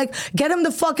 And I'm like, get him the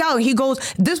fuck out. He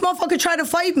goes, this motherfucker tried to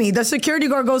fight me. The security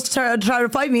guard goes to try to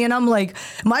fight me. And I'm like,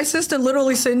 my sister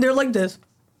literally sitting there like this.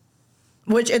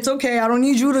 Which it's okay. I don't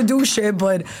need you to do shit,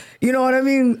 but you know what I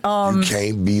mean? You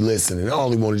can't be listening. I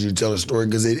only wanted you to tell a story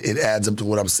because it adds up to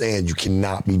what I'm saying. You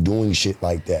cannot be doing shit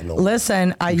like that no more.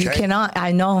 Listen, you cannot.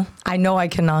 I know I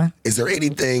cannot. Is there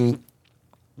anything,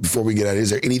 before we get out,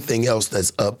 is there anything else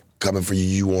that's upcoming for you?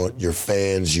 You want your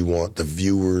fans, you want the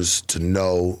viewers to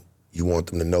know, you want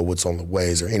them to know what's on the way.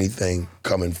 Is there anything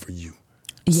coming for you?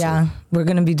 Yeah, we're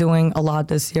gonna be doing a lot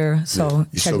this year. So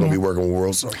you still gonna be working with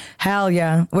World Star? Hell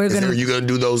yeah, Are you gonna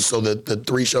do those? So that the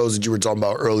 3 shows that you were talking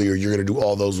about earlier, you're gonna do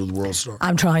all those with World Star?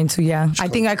 I'm trying to. Yeah, I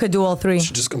think I could do all 3. You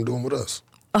should just come do them with us.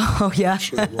 Oh yeah.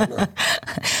 Sure, why not?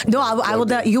 No, I will.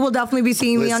 You will definitely be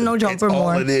seeing me on No Jumper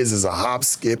more. All it is a hop,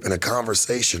 skip, and a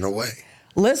conversation away.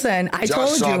 Listen, I Josh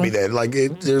told you. taught me that. Like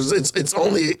it's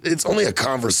only a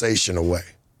conversation away.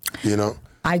 You know.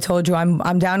 I told you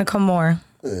I'm down to come more.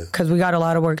 Because we got a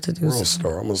lot of work to do. World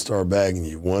Star, I'm going to start bagging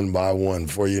you one by one.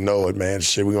 Before you know it, man,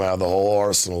 shit, we're going to have the whole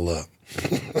arsenal up.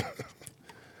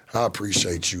 I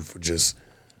appreciate you for just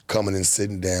coming and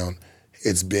sitting down.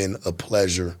 It's been a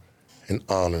pleasure and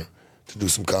honor to do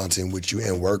some content with you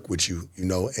and work with you, you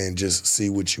know, and just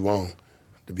see what you own.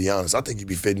 To be honest, I think you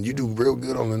be fitting. You do real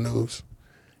good on the news.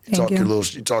 You talk your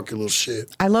little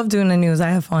shit. I love doing the news. I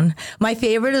have fun. My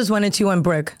favorite is when it's you and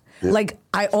Brick. Yeah. Like,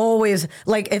 I always,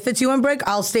 like, if it's you and Brick,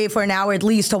 I'll stay for an hour at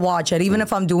least to watch it, even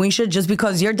if I'm doing shit, just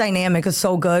because your dynamic is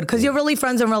so good, because you're really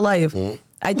friends in real life.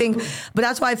 I think, but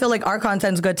that's why I feel like our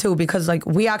content's good too, because, like,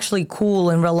 we actually cool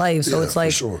in real life. So it's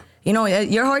like, sure. You know,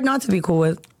 you're hard not to be cool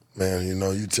with. Man, you know,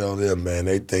 you tell them, man,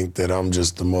 they think that I'm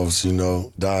just the most, you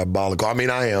know, diabolical. I mean,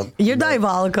 I am. You're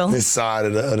diabolical. This side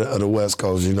of the West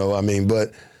Coast, you know, I mean,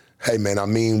 but hey, man, I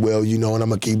mean well, you know, and I'm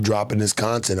going to keep dropping this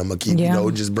content. I'm going to keep, you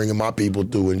know, just bringing my people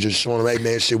through and just showing them, hey,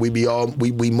 man, shit, we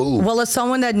move. Well, as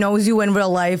someone that knows you in real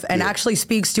life and actually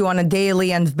speaks to you on a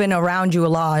daily and has been around you a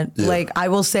lot, like, I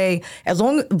will say,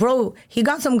 bro, he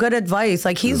got some good advice.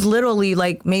 Like, he's literally,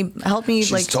 like, help me.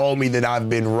 She's told me that I've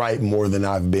been right more than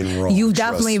I've been wrong. You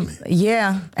definitely,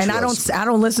 yeah. And I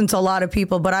don't listen to a lot of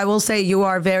people, but I will say you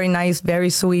are very nice,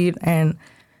 very sweet, and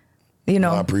you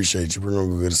know. I appreciate you. We're going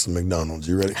to go get some McDonald's.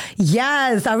 You ready?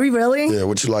 Yes. Are we really? Yeah.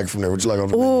 What you like from there? What you like on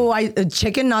the menu?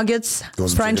 Chicken nuggets,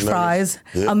 French fries,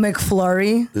 a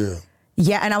McFlurry. Yeah.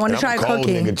 Yeah, and I want to try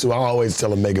cooking. Nigga too. I always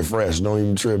tell him make it fresh. Don't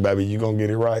even trip, baby. You going to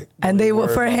get it right. And they will,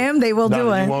 for him, they will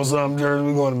do it. You want something, Jersey?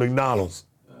 We're going to McDonald's.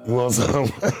 You want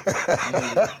something?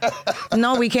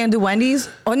 No, we can't do Wendy's.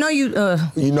 Oh, no, you...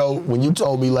 You know, when you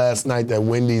told me last night that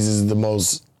Wendy's is the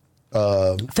most...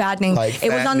 fattening. It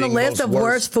was on the list of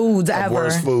worst foods ever.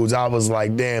 Worst foods. I was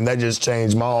like, damn, that just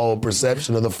changed my whole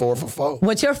perception of the 4 for 4.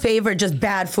 What's your favorite just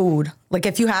bad food? Like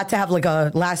if you had to have like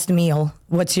a last meal,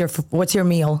 what's your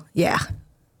meal? Yeah.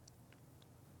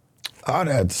 I'd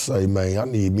have to say, man, I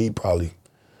need me probably.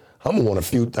 I'm gonna want a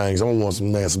few things. I'm gonna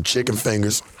want some chicken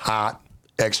fingers, hot,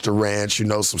 extra ranch, you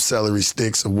know, some celery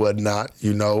sticks and whatnot,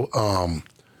 you know.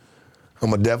 I'm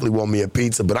gonna definitely want me a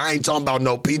pizza, but I ain't talking about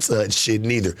no Pizza Hut shit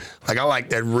neither. Like, I like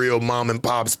that real mom and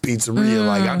pop's pizzeria.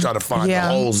 Like, I try to find the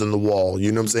holes in the wall,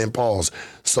 you know what I'm saying? Pause.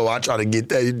 So I try to get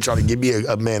that, try to give me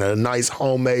a nice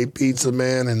homemade pizza,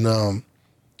 man. And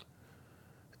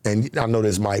I know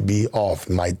this might be off,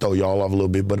 it might throw y'all off a little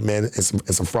bit, but man,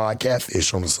 it's a fried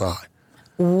catfish on the side.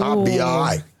 Ooh. I'll be all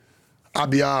right. I'll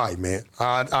be all right, man.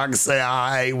 I can say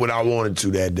I ate what I wanted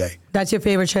to that day. That's your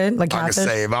favorite shit? Like catfish? I can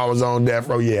say if I was on death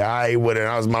row, I ate what it.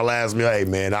 That was my last meal. Hey,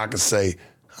 man, I can say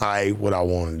I ate what I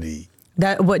wanted to eat.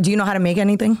 Do you know how to make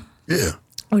anything? Yeah.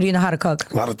 Or do you know how to cook?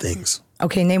 A lot of things.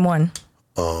 Okay, name one.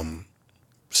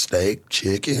 Steak,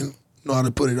 chicken. Know how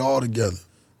to put it all together.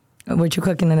 What you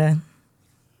cooking today?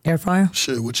 Air fryer?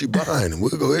 Shit, what you buying? We'll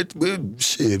go ahead. We'll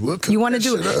cook. You want to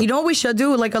do? You know what we should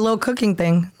do? Like a little cooking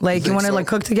thing. Like you want to like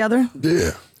cook together? Yeah.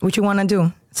 What you want to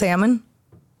do? Salmon?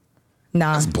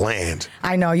 Nah. That's bland.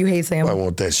 I know you hate salmon. I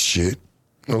want that shit.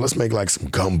 Well, let's make like some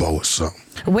gumbo or something.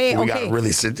 Wait, we okay. gotta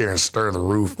really sit there and stir the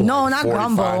roof. For No, like not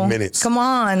 45 gumbo. minutes. Come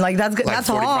on, like that's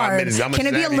 45 hard. minutes. Can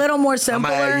it be a little more simpler?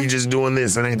 I'm gonna have you just doing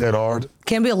this. It ain't that hard.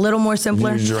 Can it be a little more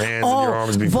simpler? Use your hands and your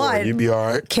arms before. But You'd be all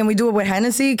right. can we do it with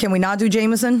Hennessy? Can we not do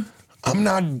Jameson? I'm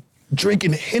not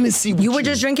drinking Hennessy with You were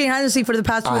just drinking Hennessy for the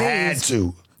past 2 I days. had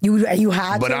to. You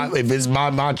had But to? if it's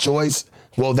my choice,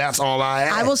 well, that's all I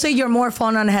had. I will say you're more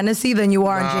fun on Hennessy than you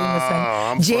are on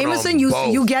I'm Jameson. fun Jameson, on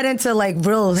both. you get into like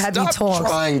real heavy Stop talks.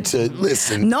 trying to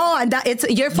listen. No,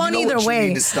 you're fun You know either what way. You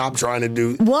need to stop trying to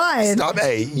do. What? Stop.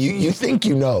 Hey, you think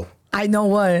you know. I know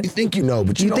what. You think you know,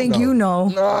 but you don't think know. you know.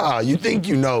 Nah, you think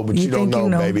you know, but you don't think you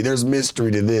know. baby. There's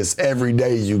mystery to this. Every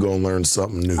day you gonna learn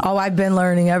something new. Oh, I've been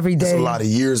learning every day. It's a lot of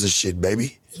years of shit,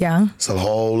 baby. Yeah. It's a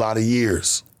whole lot of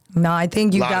years. No, I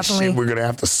think you A lot definitely. of shit we're gonna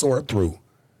have to sort through.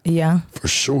 Yeah. For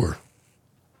sure.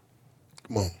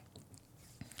 Come on.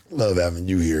 Love having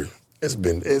you here.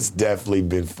 It's definitely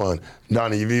been fun.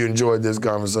 Donnie, have you enjoyed this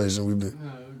conversation? We've been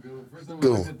First time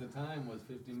Go. I looked at the time was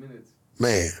 50 minutes.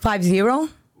 man. 5-0?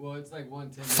 Well, it's like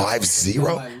 110.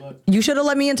 5-0? You should have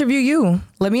let me interview you.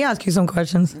 Let me ask you some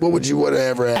questions. What would you want to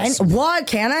ever ask? And what?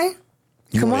 Can I?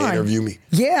 You Come wanna on. interview me?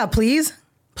 Yeah, please.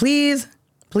 Please.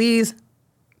 Please.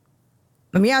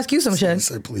 Let me ask you some shit.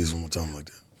 Say please one more time like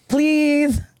that.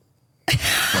 Please.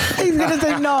 He's gonna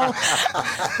say no.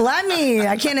 Let me.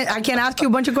 I can't ask you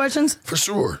a bunch of questions. For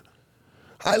sure.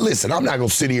 Listen, I'm not gonna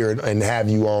sit here and have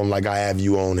you on like I have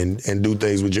you on and do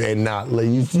things with you and not let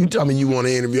you tell me you want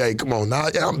to interview. Hey, come on. Now,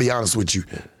 I'll be honest with you.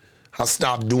 I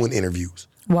stopped doing interviews.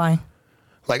 Why?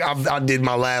 Like I did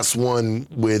my last one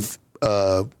with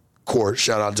Court.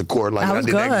 Shout out to Court. Like That I was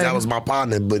did that 'cause good. that was my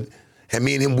partner, but and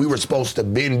me and him, we were supposed to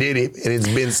been did it, and it's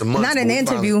been some months. Not an but we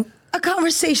interview. finally- A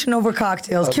conversation over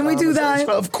cocktails. Can we do that?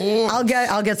 Of course. I'll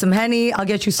get some Henny. I'll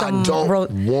get you some. I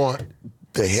don't want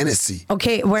the Hennessy.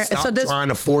 Okay, Stop trying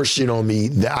to force shit on me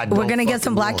that I don't we're gonna get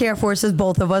some black want. Air Forces.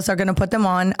 Both of us are gonna put them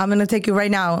on. I'm gonna take you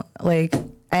right now,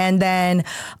 and then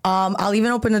I'll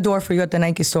even open the door for you at the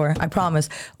Nike store. I promise.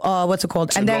 What's it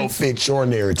called? To go fit your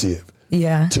narrative.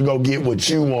 Yeah. To go get what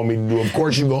you want me to do. Of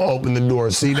course, you gonna open the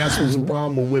door. See, that's what's the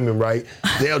problem with women, right?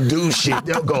 They'll do shit.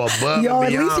 They'll go above Yo, and at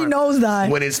beyond. least he knows that.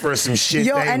 When it's for some shit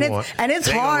Yo, they and want. it's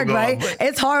They gonna hard, go right?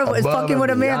 It's hard. It's above fucking with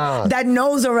a and man beyond. that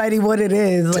knows already what it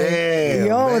is. Like, Damn,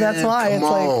 yo, man, that's why come it's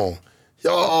like. on.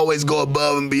 Y'all always go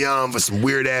above and beyond for some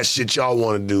weird ass shit y'all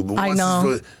want to do. But I once know.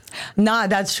 it's Nah,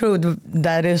 that's true.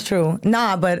 That is true.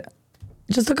 Nah, but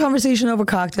just a conversation over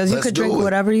cocktails. You let's could do drink it.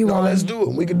 whatever you No, want. Let's do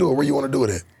it. We can do it. Where you want to do it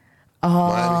at?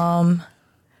 Miami?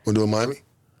 We'll do it in Miami?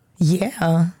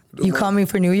 Yeah. You call me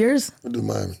for New Year's? We'll do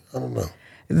Miami. I don't know.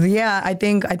 Yeah, I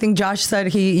think Josh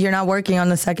said you're not working on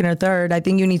the 2nd or 3rd. I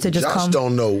think you need to just Josh come.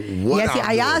 don't know what Yes, I'm I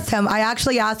doing. asked him. I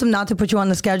actually asked him not to put you on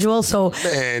the schedule. So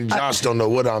Man, Josh don't know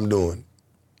what I'm doing.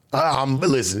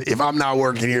 Listen, if I'm not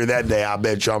working here that day, I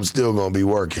bet you I'm still gonna be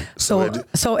working.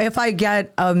 so if I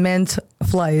get a Mint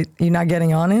flight, you're not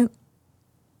getting on it?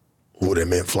 Oh, that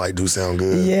Mint flight do sound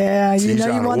good. Yeah, See, you know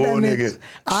you tryna want that woo Mint. nigga.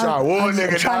 I'm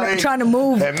Nigga. trying to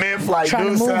move. That Mint flight Trying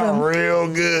do to move sound him.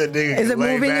 real good, nigga. Is it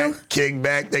Lay moving back, you? Kick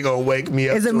back. They gonna wake me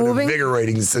up Is it to moving? an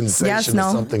invigorating sensation Yes, no.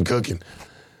 of something cooking.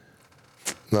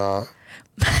 Nah.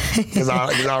 Cause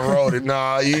I wrote it.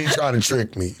 Nah, you ain't trying to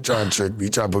trick me. You trying to trick me. You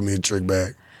trying to put me in a trick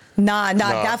bag. Nah,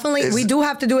 definitely. it's- We do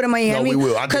have to do it in Miami. No, we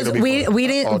will. I think Because it'll be fun. we All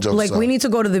didn't jokes aside. we need to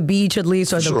go to the beach at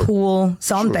least or the Sure. pool,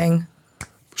 something.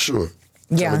 Sure.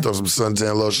 Yeah. Tell me throw some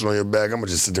suntan lotion on your back. I'm gonna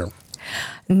just sit there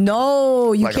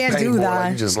No, you like can't a do paintball.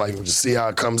 that. You just see how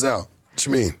it comes out. What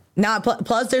you mean? Nah,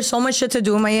 plus there's so much shit to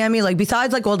do in Miami. Like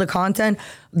besides like all the content,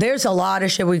 there's a lot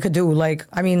of shit we could do. Like,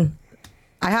 I mean,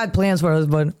 I had plans for us,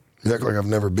 but You act like I've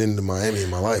never been to Miami in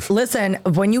my life. listen,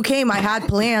 when you came, I had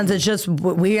plans. It's just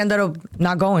we ended up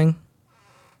not going.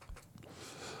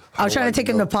 I was trying to take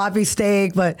him to Poppy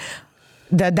Steak, but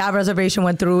that reservation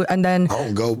went through, and then I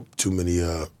don't go too many.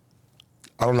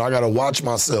 I don't know. I gotta watch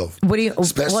myself. What do you?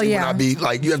 Especially well, yeah. when I be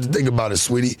like, you have to think about it,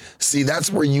 sweetie. See,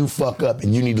 that's where you fuck up,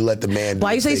 and you need to let the man. Do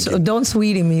Why you the say thinking. don't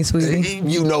sweetie me, sweetie?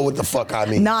 You know what the fuck I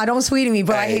mean. Nah, don't sweetie me,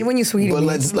 bro. I Hey, hate when you sweetie but me.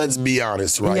 let's be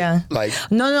honest, right? Yeah. Like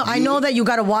No, I know that you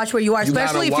gotta watch where you are, you gotta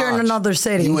especially if you're in watch. another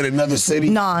city. You in another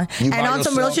city? Nah, You and by on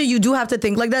some real yourself? shit, you do have to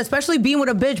think like that, especially being with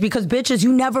a bitch, because bitches,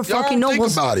 you never Y'all fucking don't know.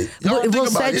 think about it. Y'all don't It will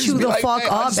think about it. set Just you be the like, fuck "Hey,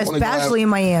 I up, just wanna go especially have-" in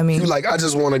Miami. You like, I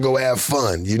just want to go have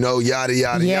fun, you know, yada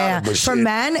yada Yeah, yada. But for shit,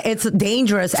 men, it's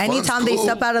dangerous. Anytime they cool.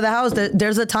 step out of the house,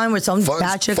 there's a time where some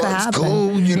bad shit could fun's happen.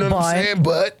 cool, you know what But- I'm saying?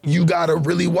 But you gotta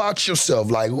really watch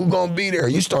yourself. Like, who gonna be there?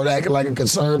 You start acting like a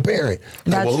concerned parent.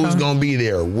 Like, That's well, who's true. gonna be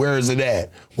there? Where is it at?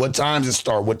 What times it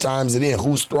start? What times it end?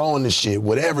 Who's throwing the shit?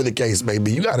 Whatever the case may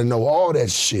be, you gotta know all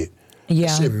that shit. Yeah.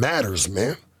 That shit matters,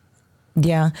 man.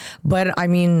 Yeah, but I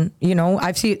mean, you know,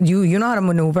 I've seen you. You know how to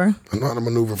maneuver. I know how to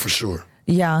maneuver for sure.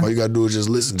 Yeah. All you gotta do is just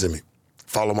listen to me.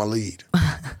 Follow my lead. All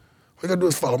you gotta do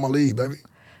is follow my lead, baby.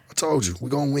 I told you, we're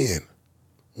gonna win.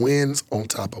 Wins on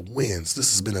top of wins.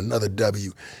 This has been another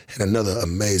W and another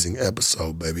amazing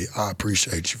episode, baby. I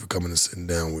appreciate you for coming and sitting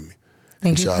down with me.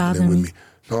 Thank you for having with me. me.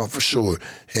 No, for sure.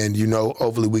 And you know,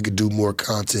 hopefully we could do more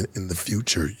content in the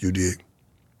future. You dig?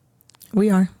 We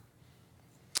are.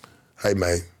 Hey,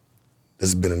 man, this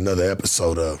has been another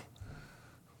episode of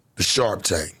The Sharp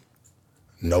Tank.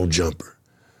 No Jumper.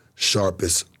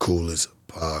 Sharpest, coolest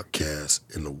podcast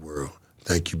in the world.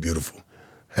 Thank you, beautiful.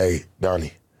 Hey,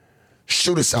 Donnie,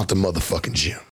 shoot us out the motherfucking gym.